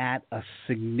make that a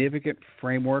significant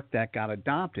framework that got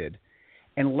adopted,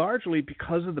 and largely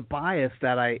because of the bias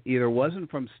that I either wasn't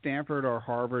from Stanford or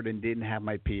Harvard and didn't have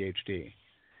my PhD.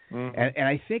 Mm-hmm. And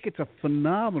I think it's a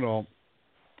phenomenal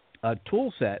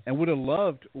tool set, and would have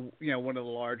loved, one of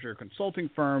the larger consulting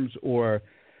firms or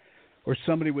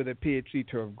somebody with a PhD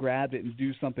to have grabbed it and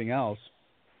do something else.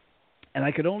 And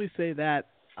I could only say that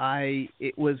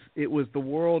it was the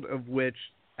world of which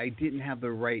I didn't have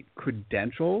the right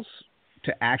credentials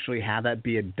to actually have that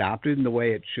be adopted in the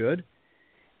way it should.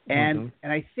 And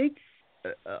I think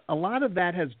a lot of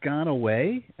that has gone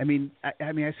away. I mean,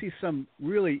 I see some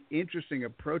really interesting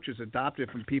approaches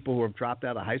adopted from people who have dropped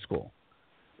out of high school,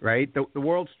 right? The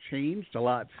world's changed a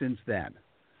lot since then.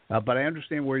 But I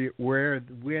understand where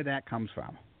that comes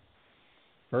from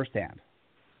firsthand.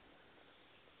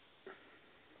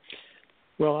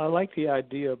 Well, I like the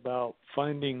idea about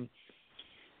finding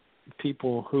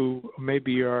people who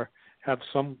maybe have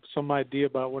some idea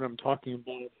about what I'm talking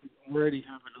about, who already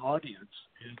have an audience,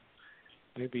 and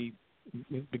maybe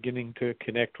beginning to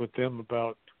connect with them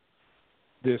about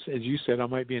this. As you said, I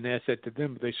might be an asset to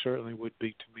them, but they certainly would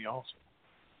be to me also.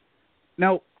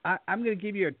 Now, I'm going to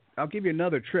give you I'll give you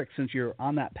another trick since you're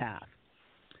on that path.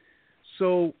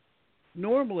 So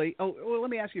normally, let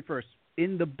me ask you first.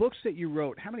 In the books that you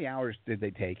wrote, how many hours did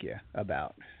they take you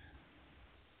about?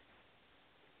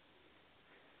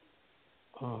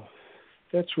 Oh,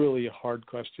 that's really a hard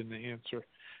question to answer,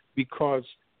 because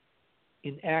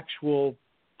in actual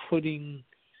putting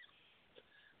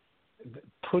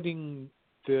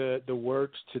the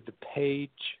words to the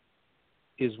page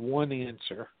is one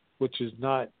answer, which is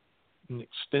not an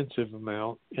extensive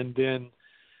amount, and then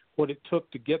what it took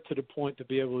to get to the point to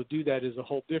be able to do that is a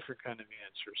whole different kind of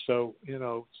answer. So,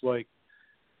 it's like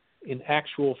in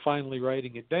actual finally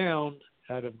writing it down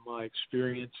out of my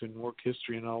experience and work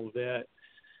history and all of that,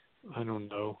 I don't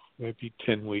know, maybe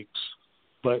 10 weeks,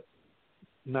 but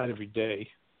not every day.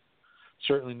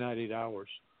 Certainly not 8 hours.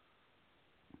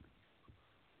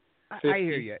 50, I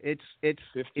hear you. It's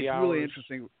 50 hours, really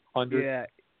interesting. 100. Yeah.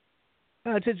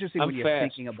 No, it's interesting when you're fast.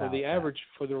 thinking about for the average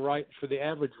for the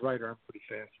average writer. I'm pretty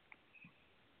fast,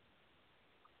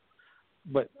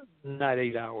 but not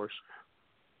 8 hours.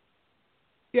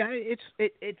 Yeah,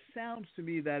 it sounds to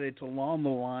me that it's along the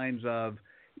lines of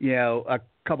a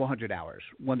couple hundred hours,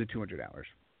 100 to 200 hours.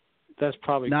 That's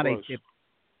probably not close.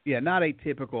 Not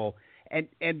atypical.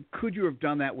 And could you have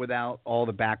done that without all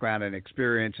the background and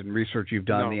experience and research you've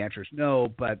done? No. The answer is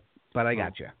no, but I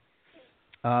got you.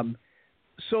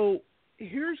 So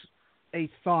here's a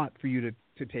thought for you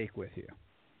to take with you.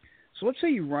 So let's say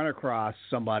you run across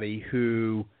somebody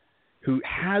who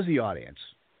has the audience,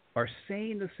 are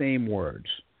saying the same words.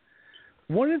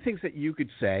 One of the things that you could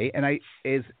say, and I'm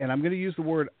going to use the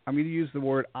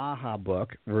word AHA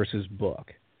book versus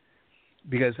book,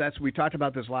 because we talked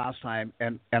about this last time,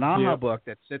 and an AHA book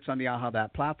that sits on the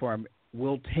AHAthat platform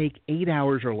will take 8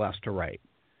 hours or less to write,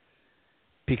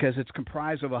 because it's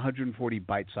comprised of 140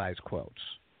 bite-sized quotes.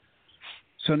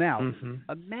 So now,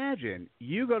 imagine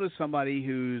you go to somebody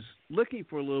who's looking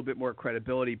for a little bit more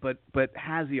credibility, but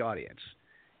has the audience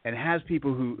and has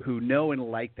people who know and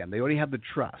like them. They already have the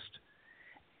trust.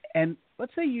 And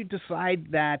let's say you decide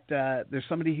that there's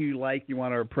somebody who you like, you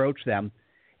want to approach them.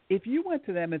 If you went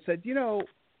to them and said,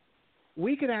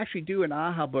 we could actually do an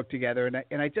AHA book together,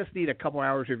 and I just need a couple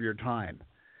hours of your time.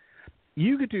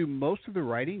 You could do most of the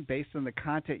writing based on the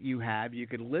content you have. You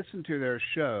could listen to their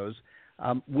shows.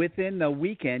 Within the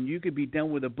weekend, you could be done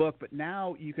with a book, but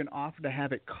now you can offer to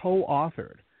have it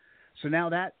co-authored. So now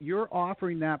that you're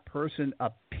offering that person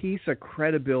a piece of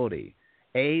credibility.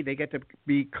 They get to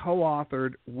be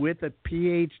co-authored with a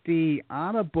PhD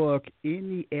on a book in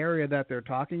the area that they're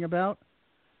talking about.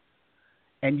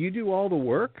 and you do all the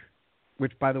work,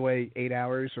 which, by the way, 8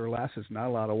 hours or less is not a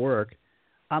lot of work,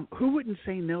 who wouldn't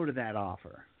say no to that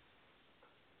offer?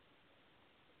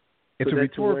 It's a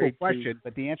rhetorical question,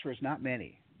 but the answer is not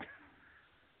many.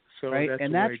 So right?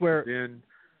 that's where.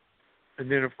 And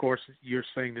then, of course, you're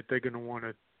saying that they're going to want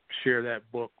to share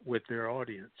that book with their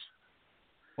audience.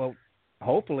 Well,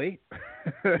 hopefully.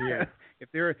 Yeah. If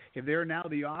they're now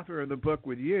the author of the book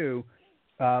with you,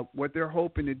 what they're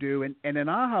hoping to do, and an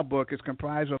AHA book is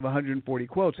comprised of 140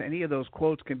 quotes. Any of those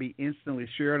quotes can be instantly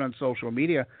shared on social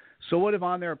media. So what if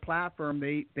on their platform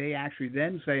they actually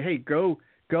then say, hey, go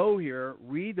here,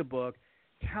 read the book,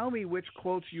 tell me which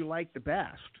quotes you like the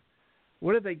best.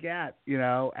 What if they get,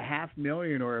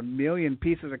 500,000 or 1 million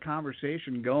pieces of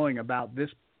conversation going about this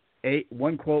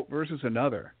one quote versus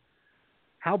another?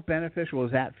 How beneficial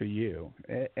is that for you?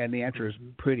 And the answer is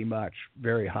pretty much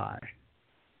very high.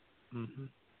 Mm-hmm.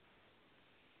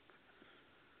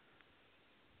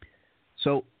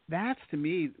 So that's, to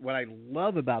me, what I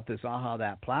love about this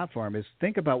AHAthat platform is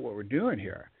think about what we're doing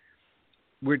here.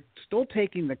 We're still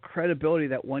taking the credibility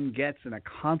that one gets in a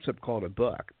concept called a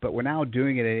book, but we're now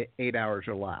doing it in 8 hours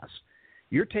or less.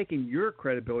 You're taking your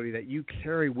credibility that you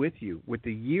carry with you, with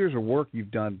the years of work you've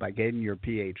done by getting your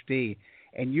PhD,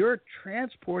 and you're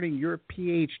transporting your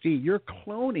PhD. You're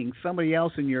cloning somebody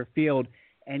else in your field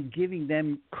and giving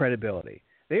them credibility.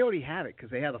 They already have it because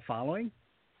they have the following,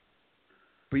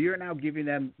 but you're now giving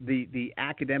them the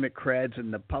academic creds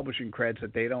and the publishing creds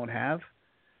that they don't have.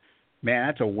 Man,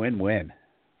 that's a win-win.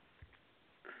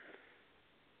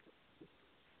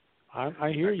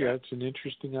 I hear you. It's an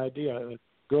interesting idea.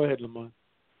 Go ahead, Lamont.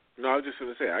 No, I was just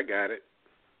going to say, I got it.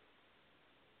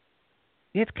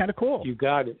 Yeah, it's kind of cool. You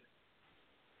got it.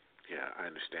 Yeah, I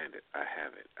understand it. I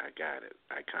have it. I got it.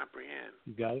 I comprehend.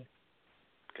 You got it?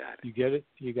 Got it. You get it?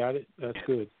 You got it? That's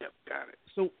good. Yep, got it.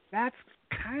 So that's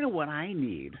kind of what I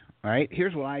need, all right?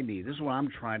 Here's what I need. This is what I'm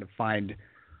trying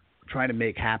to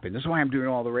make happen. This is why I'm doing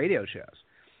all the radio shows.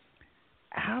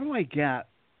 How do I get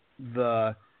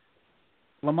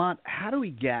Lamont, how do we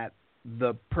get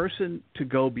the person to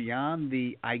go beyond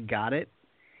the I got it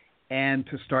and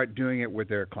to start doing it with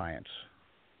their clients?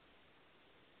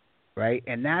 Right?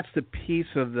 And that's the piece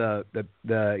of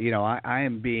I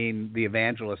am being the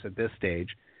evangelist at this stage.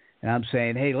 And I'm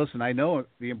saying, hey, listen, I know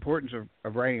the importance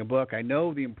of writing a book. I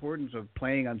know the importance of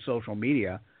playing on social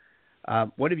media.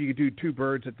 What if you could do two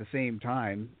birds at the same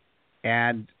time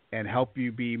and help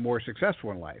you be more successful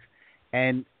in life?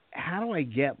 And how do I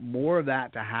get more of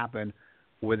that to happen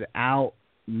without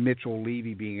Mitchell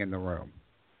Levy being in the room?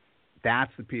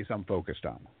 That's the piece I'm focused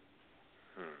on.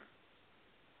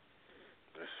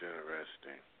 That's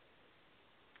interesting.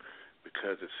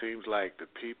 Because it seems like the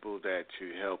people that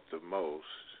you help the most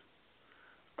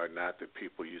are not the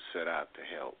people you set out to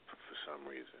help for some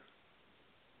reason.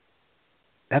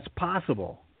 That's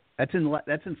possible. That's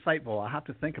insightful. I'll have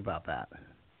to think about that.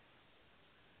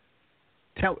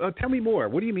 Tell me more.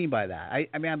 What do you mean by that?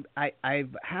 I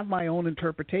have my own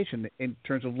interpretation in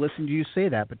terms of listening to you say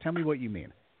that, but tell me what you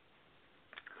mean.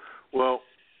 Well,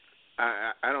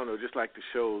 I don't know. Just like the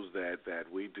shows that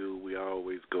we do, we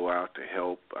always go out to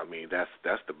help. I mean, that's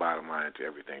the bottom line to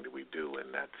everything that we do,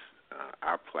 and that's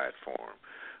our platform.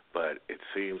 But it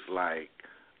seems like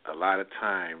a lot of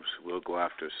times we'll go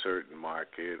after a certain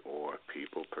market or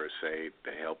people per se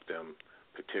to help them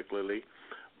particularly,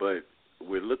 but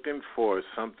we're looking for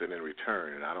something in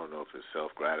return, and I don't know if it's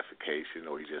self-gratification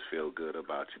or you just feel good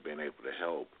about you being able to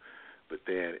help. But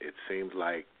then it seems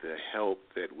like the help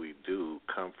that we do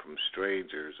come from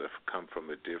strangers or come from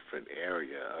a different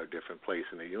area or a different place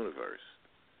in the universe.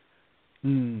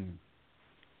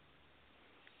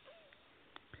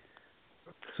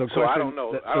 So I don't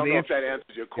know. I don't know if that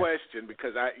answers your question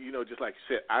because just like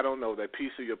you said, I don't know that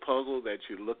piece of your puzzle that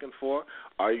you're looking for.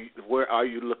 Where are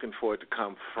you looking for it to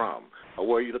come from, or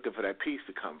where are you looking for that piece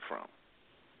to come from?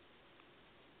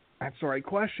 That's the right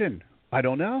question. I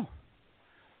don't know.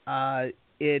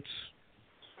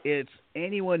 It's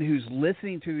anyone who's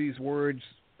listening to these words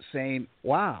saying,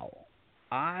 "Wow,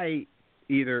 I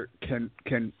either can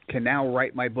now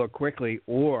write my book quickly,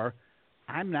 or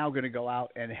I'm now going to go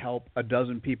out and help a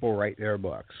dozen people write their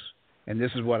books, and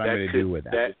this is what I'm going to do with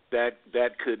that."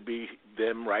 That could be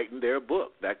them writing their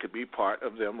book. That could be part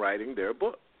of them writing their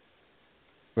book.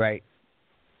 Right.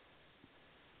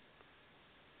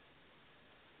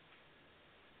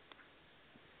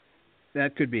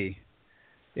 That could be.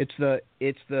 It's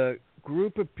the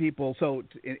group of people. So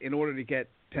in order to get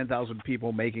 10,000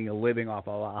 people making a living off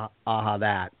of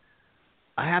AHAthat,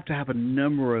 I have to have a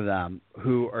number of them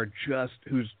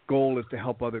whose goal is to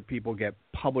help other people get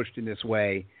published in this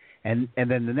way. And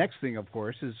then the next thing, of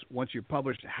course, is once you're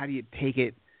published, how do you take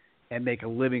it and make a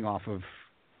living off of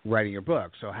writing your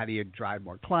book? So how do you drive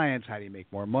more clients? How do you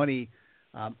make more money?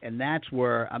 And that's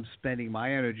where I'm spending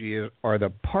my energy, are the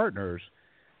partners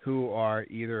who are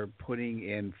either putting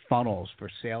in funnels for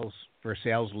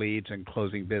sales leads and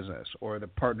closing business, or the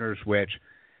partners which,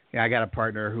 I got a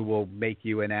partner who will make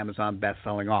you an Amazon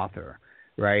best-selling author,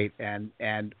 right? And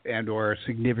or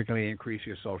significantly increase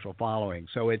your social following.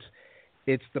 So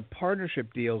it's the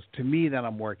partnership deals, to me, that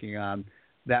I'm working on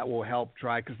that will help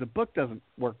drive, because the book doesn't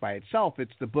work by itself.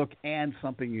 It's the book and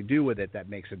something you do with it that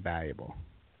makes it valuable.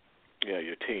 Yeah,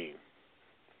 your team.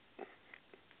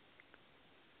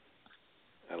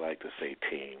 I like to say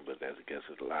team, but I guess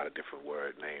there's a lot of different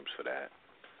word names for that.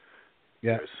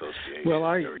 Yeah. Association. Well,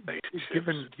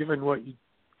 given what you,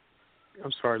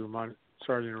 I'm sorry, Lamont.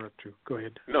 Sorry to interrupt you. Go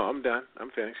ahead. No, I'm done.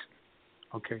 I'm finished.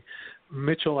 Okay,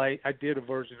 Mitchell, I did a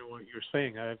version of what you're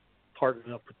saying. I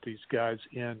partnered up with these guys,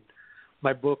 and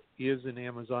my book is an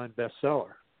Amazon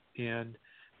bestseller. And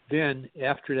then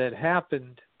after that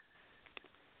happened,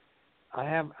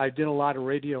 I did a lot of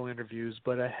radio interviews,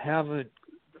 but I haven't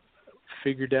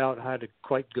figured out how to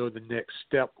quite go the next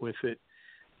step with it.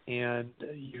 And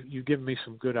you give me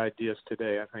some good ideas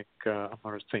today. I think I'm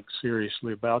going to think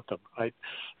seriously about them. I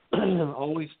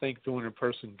always think that when a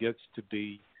person gets to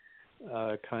be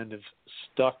kind of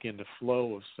stuck in the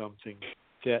flow of something,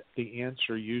 that the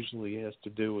answer usually has to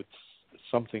do with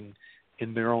something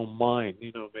in their own mind.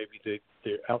 Maybe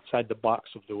they're outside the box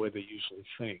of the way they usually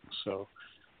think. So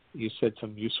you said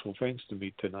some useful things to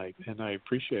me tonight, and I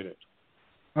appreciate it.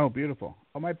 Oh, beautiful.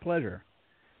 Oh, my pleasure.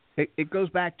 It goes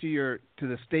back to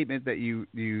the statement that you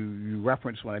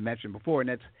referenced when I mentioned before, and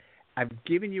that's, I've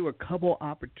given you a couple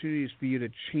opportunities for you to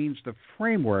change the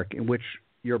framework in which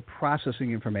you're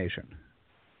processing information.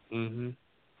 Mm-hmm.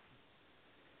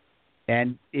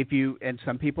 And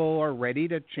some people are ready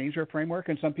to change their framework,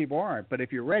 and some people aren't. But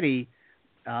if you're ready,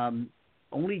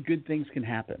 only good things can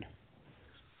happen.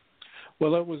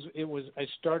 Well, it was. I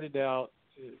started out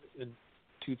in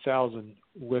 2000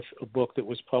 with a book that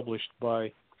was published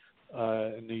by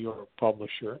a New York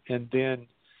publisher, and then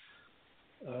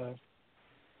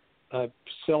I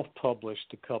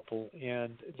self-published a couple,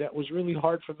 and that was really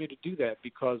hard for me to do that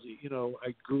because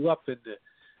I grew up in the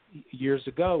years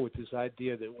ago with this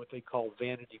idea that what they call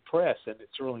vanity press, and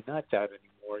it's really not that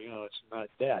anymore. It's not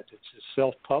that. It's just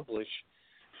self-publish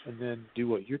and then do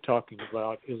what you're talking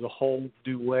about is a whole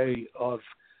new way of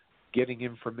getting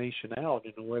information out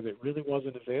in a way that really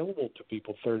wasn't available to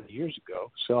people 30 years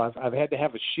ago. So I've had to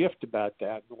have a shift about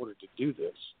that in order to do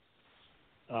this.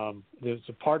 There's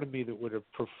a part of me that would have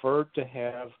preferred to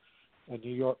have a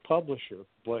New York publisher,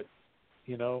 but,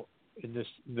 in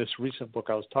this recent book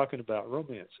I was talking about,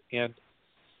 romance, and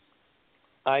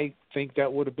I think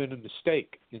that would have been a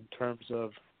mistake in terms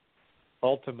of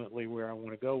ultimately where I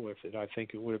want to go with it. I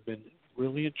think it would have been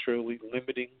really and truly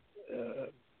limiting,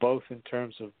 both in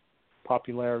terms of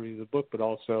popularity of the book, but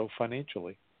also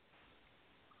financially.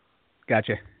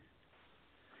 Gotcha.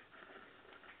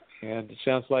 And it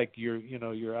sounds like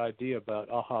your idea about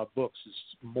AHA Books is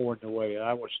more in the way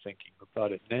I was thinking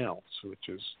about it now, so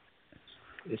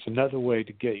it's another way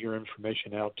to get your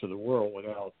information out to the world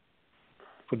without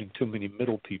putting too many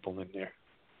middle people in there.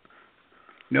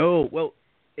 No, well,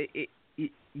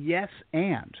 yes,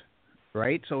 and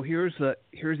right. So here's the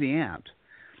and.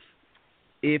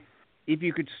 If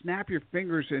you could snap your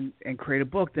fingers and create a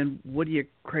book, then what do you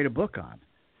create a book on?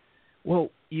 Well,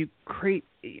 you create.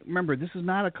 Remember, this is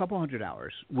not a couple hundred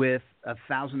hours with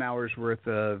 1,000 hours worth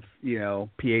of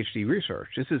PhD research.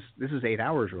 This is 8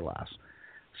 hours or less.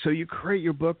 So you create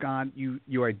your book on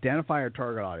you identify a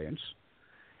target audience,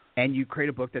 and you create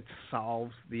a book that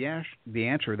solves the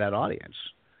answer of that audience,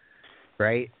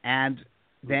 right? And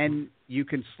then you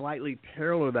can slightly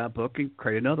tailor that book and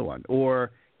create another one,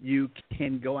 or you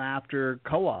can go after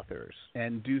co-authors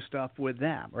and do stuff with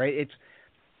them, right?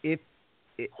 In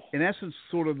essence,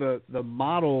 sort of the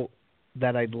model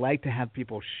that I'd like to have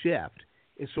people shift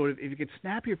is sort of, if you could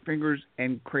snap your fingers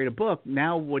and create a book,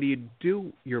 now what do you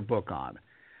do your book on?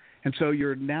 And so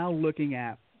you're now looking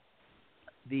at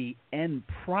the end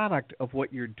product of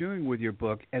what you're doing with your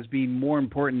book as being more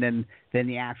important than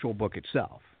the actual book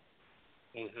itself.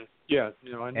 Mm-hmm. Yeah,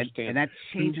 I understand. And that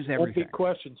changes everything. One big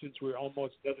question, since we're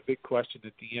almost another big question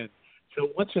at the end. So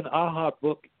once an AHA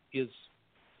book is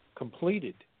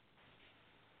completed,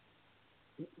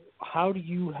 how do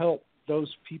you help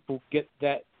those people get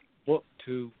that book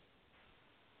to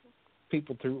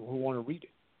people who want to read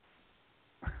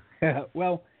it?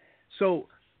 Well, So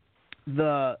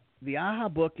the AHA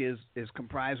book is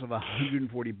comprised of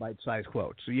 140 bite-sized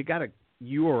quotes. So you got a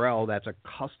URL that's a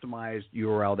customized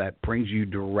URL that brings you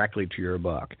directly to your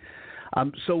book.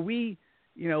 So we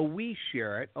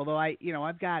share it. Although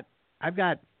I've got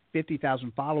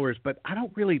 50,000 followers, but I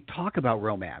don't really talk about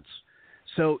romance.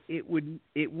 So it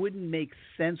wouldn't make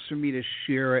sense for me to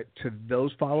share it to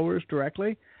those followers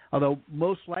directly. Although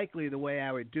most likely the way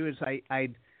I would do it is I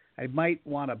might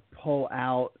want to pull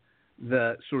out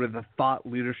the sort of the thought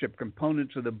leadership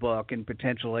components of the book and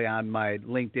potentially on my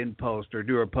LinkedIn post or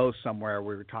do a post somewhere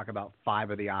where we talk about 5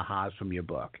 of the ahas from your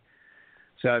book.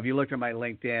 So if you look at my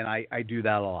LinkedIn, I do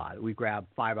that a lot. We grab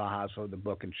 5 ahas from the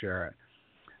book and share it.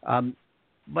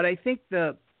 But I think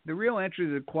the real answer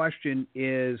to the question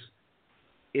is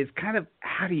kind of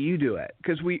how do you do it?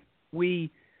 Because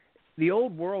the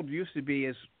old world used to be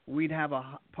is we'd have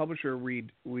a publisher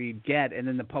we'd get, and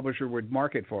then the publisher would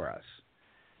market for us.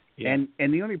 Yeah.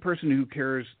 And the only person who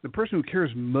cares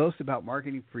most about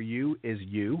marketing for you is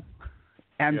you.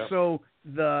 And so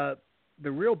the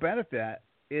real benefit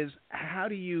is how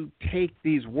do you take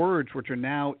these words, which are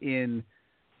now in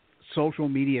social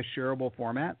media shareable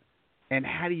format, and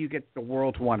how do you get the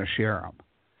world to want to share them?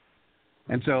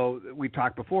 And so we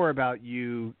talked before about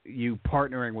you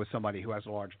partnering with somebody who has a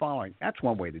large following. That's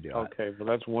one way to do it. Okay, well,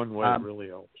 that's one way it really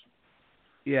helps.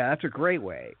 Yeah, that's a great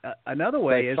way. Another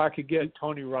way is... If I could get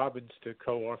Tony Robbins to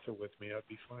co-author with me, that'd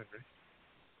be fine,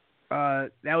 right?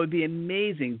 That would be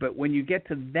amazing. But when you get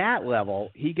to that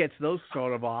level, he gets those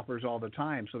sort of offers all the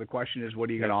time. So the question is, what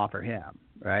are you going to offer him,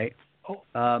 right? Oh,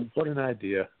 what an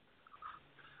idea.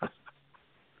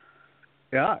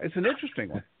 Yeah, it's an interesting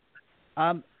one.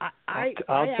 I'll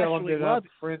tell him that I'm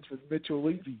friends with Mitchell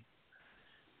Levy.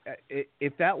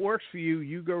 If that works for you,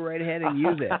 you go right ahead and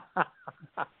use it.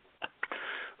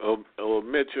 Well,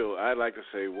 Mitchell, I'd like to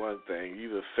say one thing.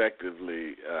 You've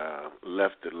effectively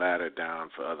left the ladder down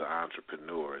for other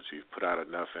entrepreneurs. You've put out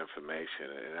enough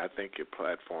information, and I think your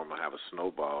platform will have a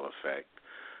snowball effect.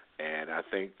 And I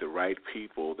think the right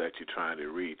people that you're trying to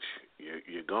reach,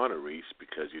 you're going to reach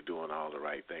because you're doing all the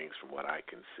right things from what I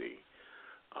can see.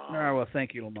 Well,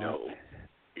 thank you, Lamar.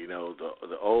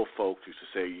 The old folks used to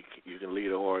say you can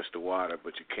lead a horse to water,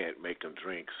 but you can't make them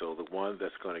drink. So the one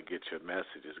that's going to get your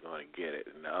message is going to get it,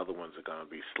 and the other ones are going to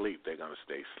be asleep. They're going to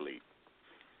stay asleep.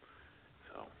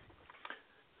 So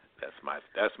that's my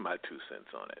 2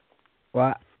 cents on it.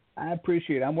 Well, I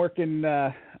appreciate it. I'm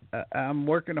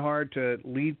working hard to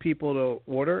lead people to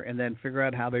water and then figure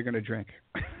out how they're going to drink.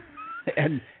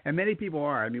 and many people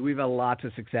are. I mean, we've had lots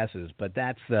of successes, but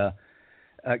that's the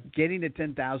getting to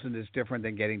 10,000 is different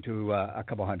than getting to a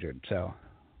couple hundred. So.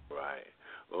 Right.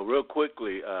 Well, real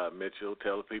quickly, Mitchell,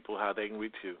 tell the people how they can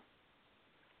reach you.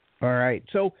 All right.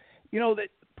 So,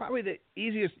 probably the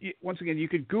easiest, once again, you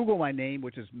could Google my name,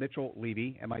 which is Mitchell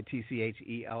Levy, Mitchell,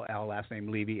 last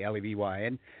name Levy, Levy,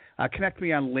 and connect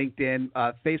me on LinkedIn,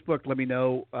 Facebook. Let me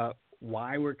know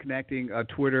why we're connecting,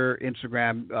 Twitter,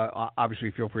 Instagram. Obviously,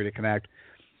 feel free to connect.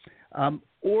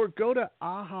 Or go to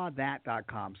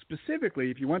AHAthat.com. Specifically,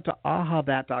 if you went to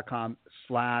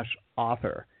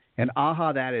AHAthat.com/author, and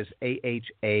AHAthat is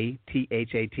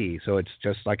AHAthat, so it's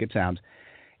just like it sounds.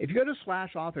 If you go to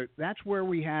 /author, that's where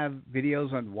we have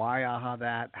videos on why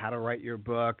AHAthat, how to write your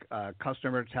book,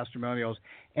 customer testimonials,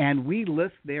 and we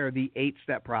list there the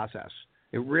 8-step process.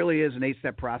 It really is an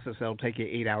 8-step process that'll take you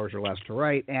 8 hours or less to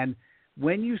write. And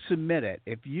when you submit it,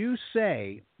 if you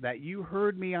say that you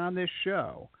heard me on this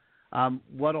show,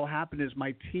 what will happen is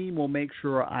my team will make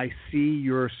sure I see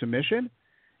your submission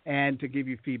and to give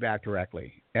you feedback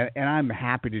directly. And I'm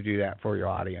happy to do that for your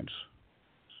audience.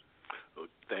 Well,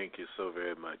 thank you so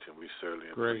very much, and we certainly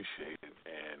appreciate it.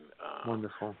 And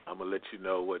wonderful. I'm going to let you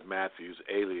know what Matthew's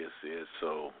alias is,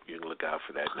 so you can look out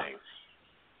for that name.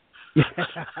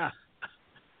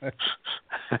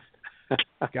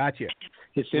 Gotcha.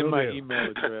 It's in my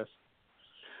email address.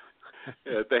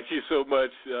 Yeah, thank you so much,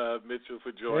 Mitchell,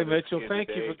 for joining us. Hey, Mitchell, thank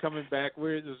you for coming back. It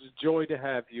was a joy to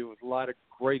have you. With a lot of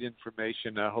great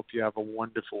information. I hope you have a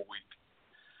wonderful week.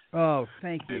 Oh,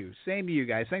 thank you. Same to you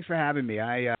guys. Thanks for having me.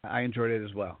 I enjoyed it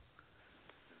as well.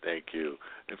 Thank you.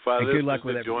 And for our good luck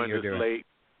with listeners that joined us late,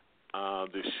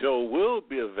 the show will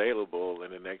be available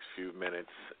in the next few minutes,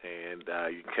 and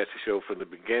you can catch the show from the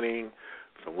beginning,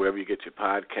 from wherever you get your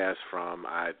podcast from,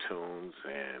 iTunes,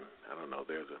 and I don't know,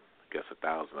 there's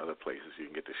 1,000 other places you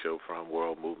can get the show from,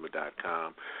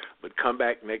 worldmovement.com. But come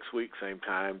back next week, same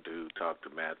time, to talk to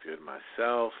Matthew and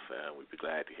myself. We'd be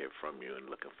glad to hear from you and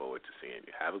looking forward to seeing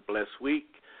you. Have a blessed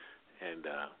week, and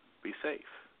be safe.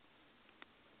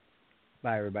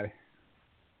 Bye, everybody.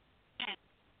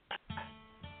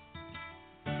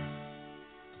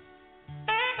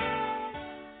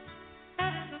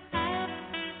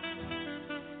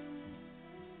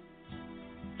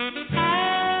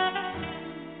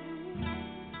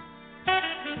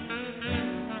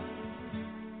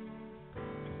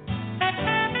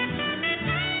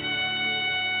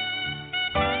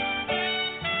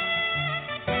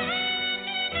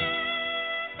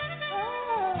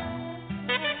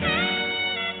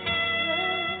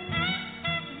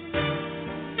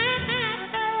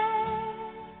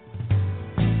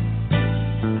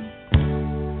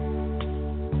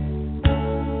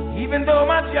 Even though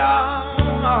my job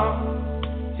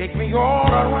takes me all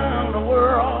around the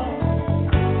world,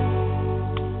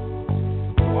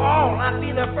 oh, I'd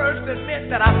be the first to admit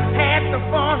that I've had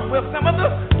some fun with some of the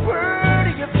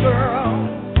prettiest girls.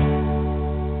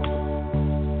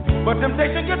 But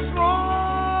temptation gets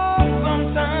strong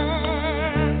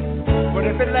sometimes, but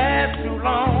if it lasts too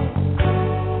long,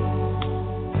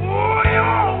 oh, you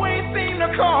always seem to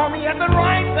call me at the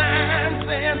right time,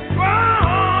 saying,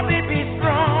 "Bobby, be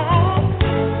strong."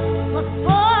 For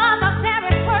the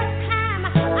very first time, I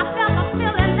felt a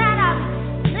feeling that I've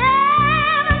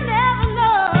never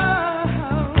known.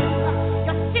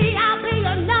 You see, I'll be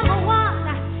your number one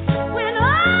when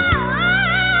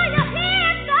all your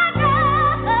hits are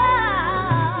done.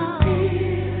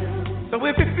 So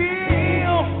if you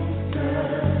feel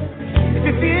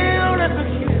that's the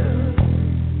cure,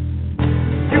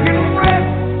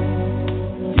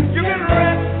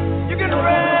 you can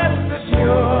rest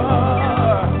assured.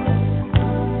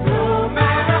 No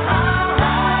matter how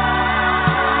high,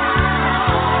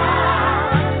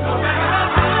 no matter how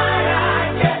high I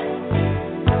get,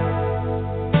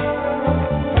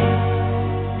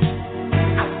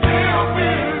 I still be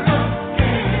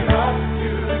looking up to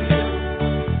you.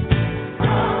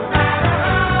 No matter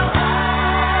how high.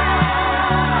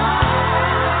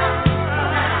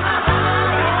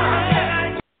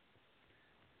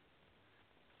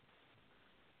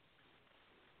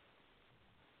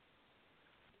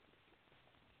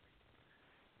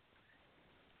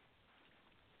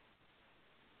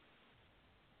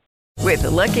 With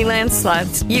the Lucky Land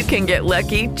Slots, you can get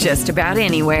lucky just about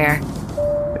anywhere.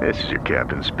 This is your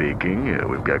captain speaking.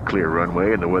 We've got clear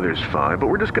runway and the weather's fine, but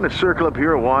we're just going to circle up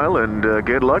here a while and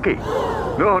get lucky.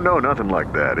 No, nothing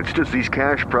like that. It's just these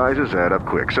cash prizes add up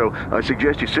quick. So I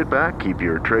suggest you sit back, keep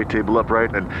your tray table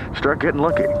upright, and start getting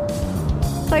lucky.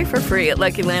 Play for free at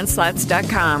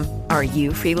LuckyLandSlots.com. Are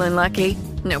you feeling lucky?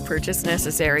 No purchase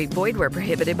necessary. Void where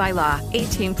prohibited by law.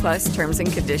 18+ terms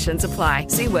and conditions apply.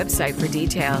 See website for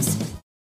details.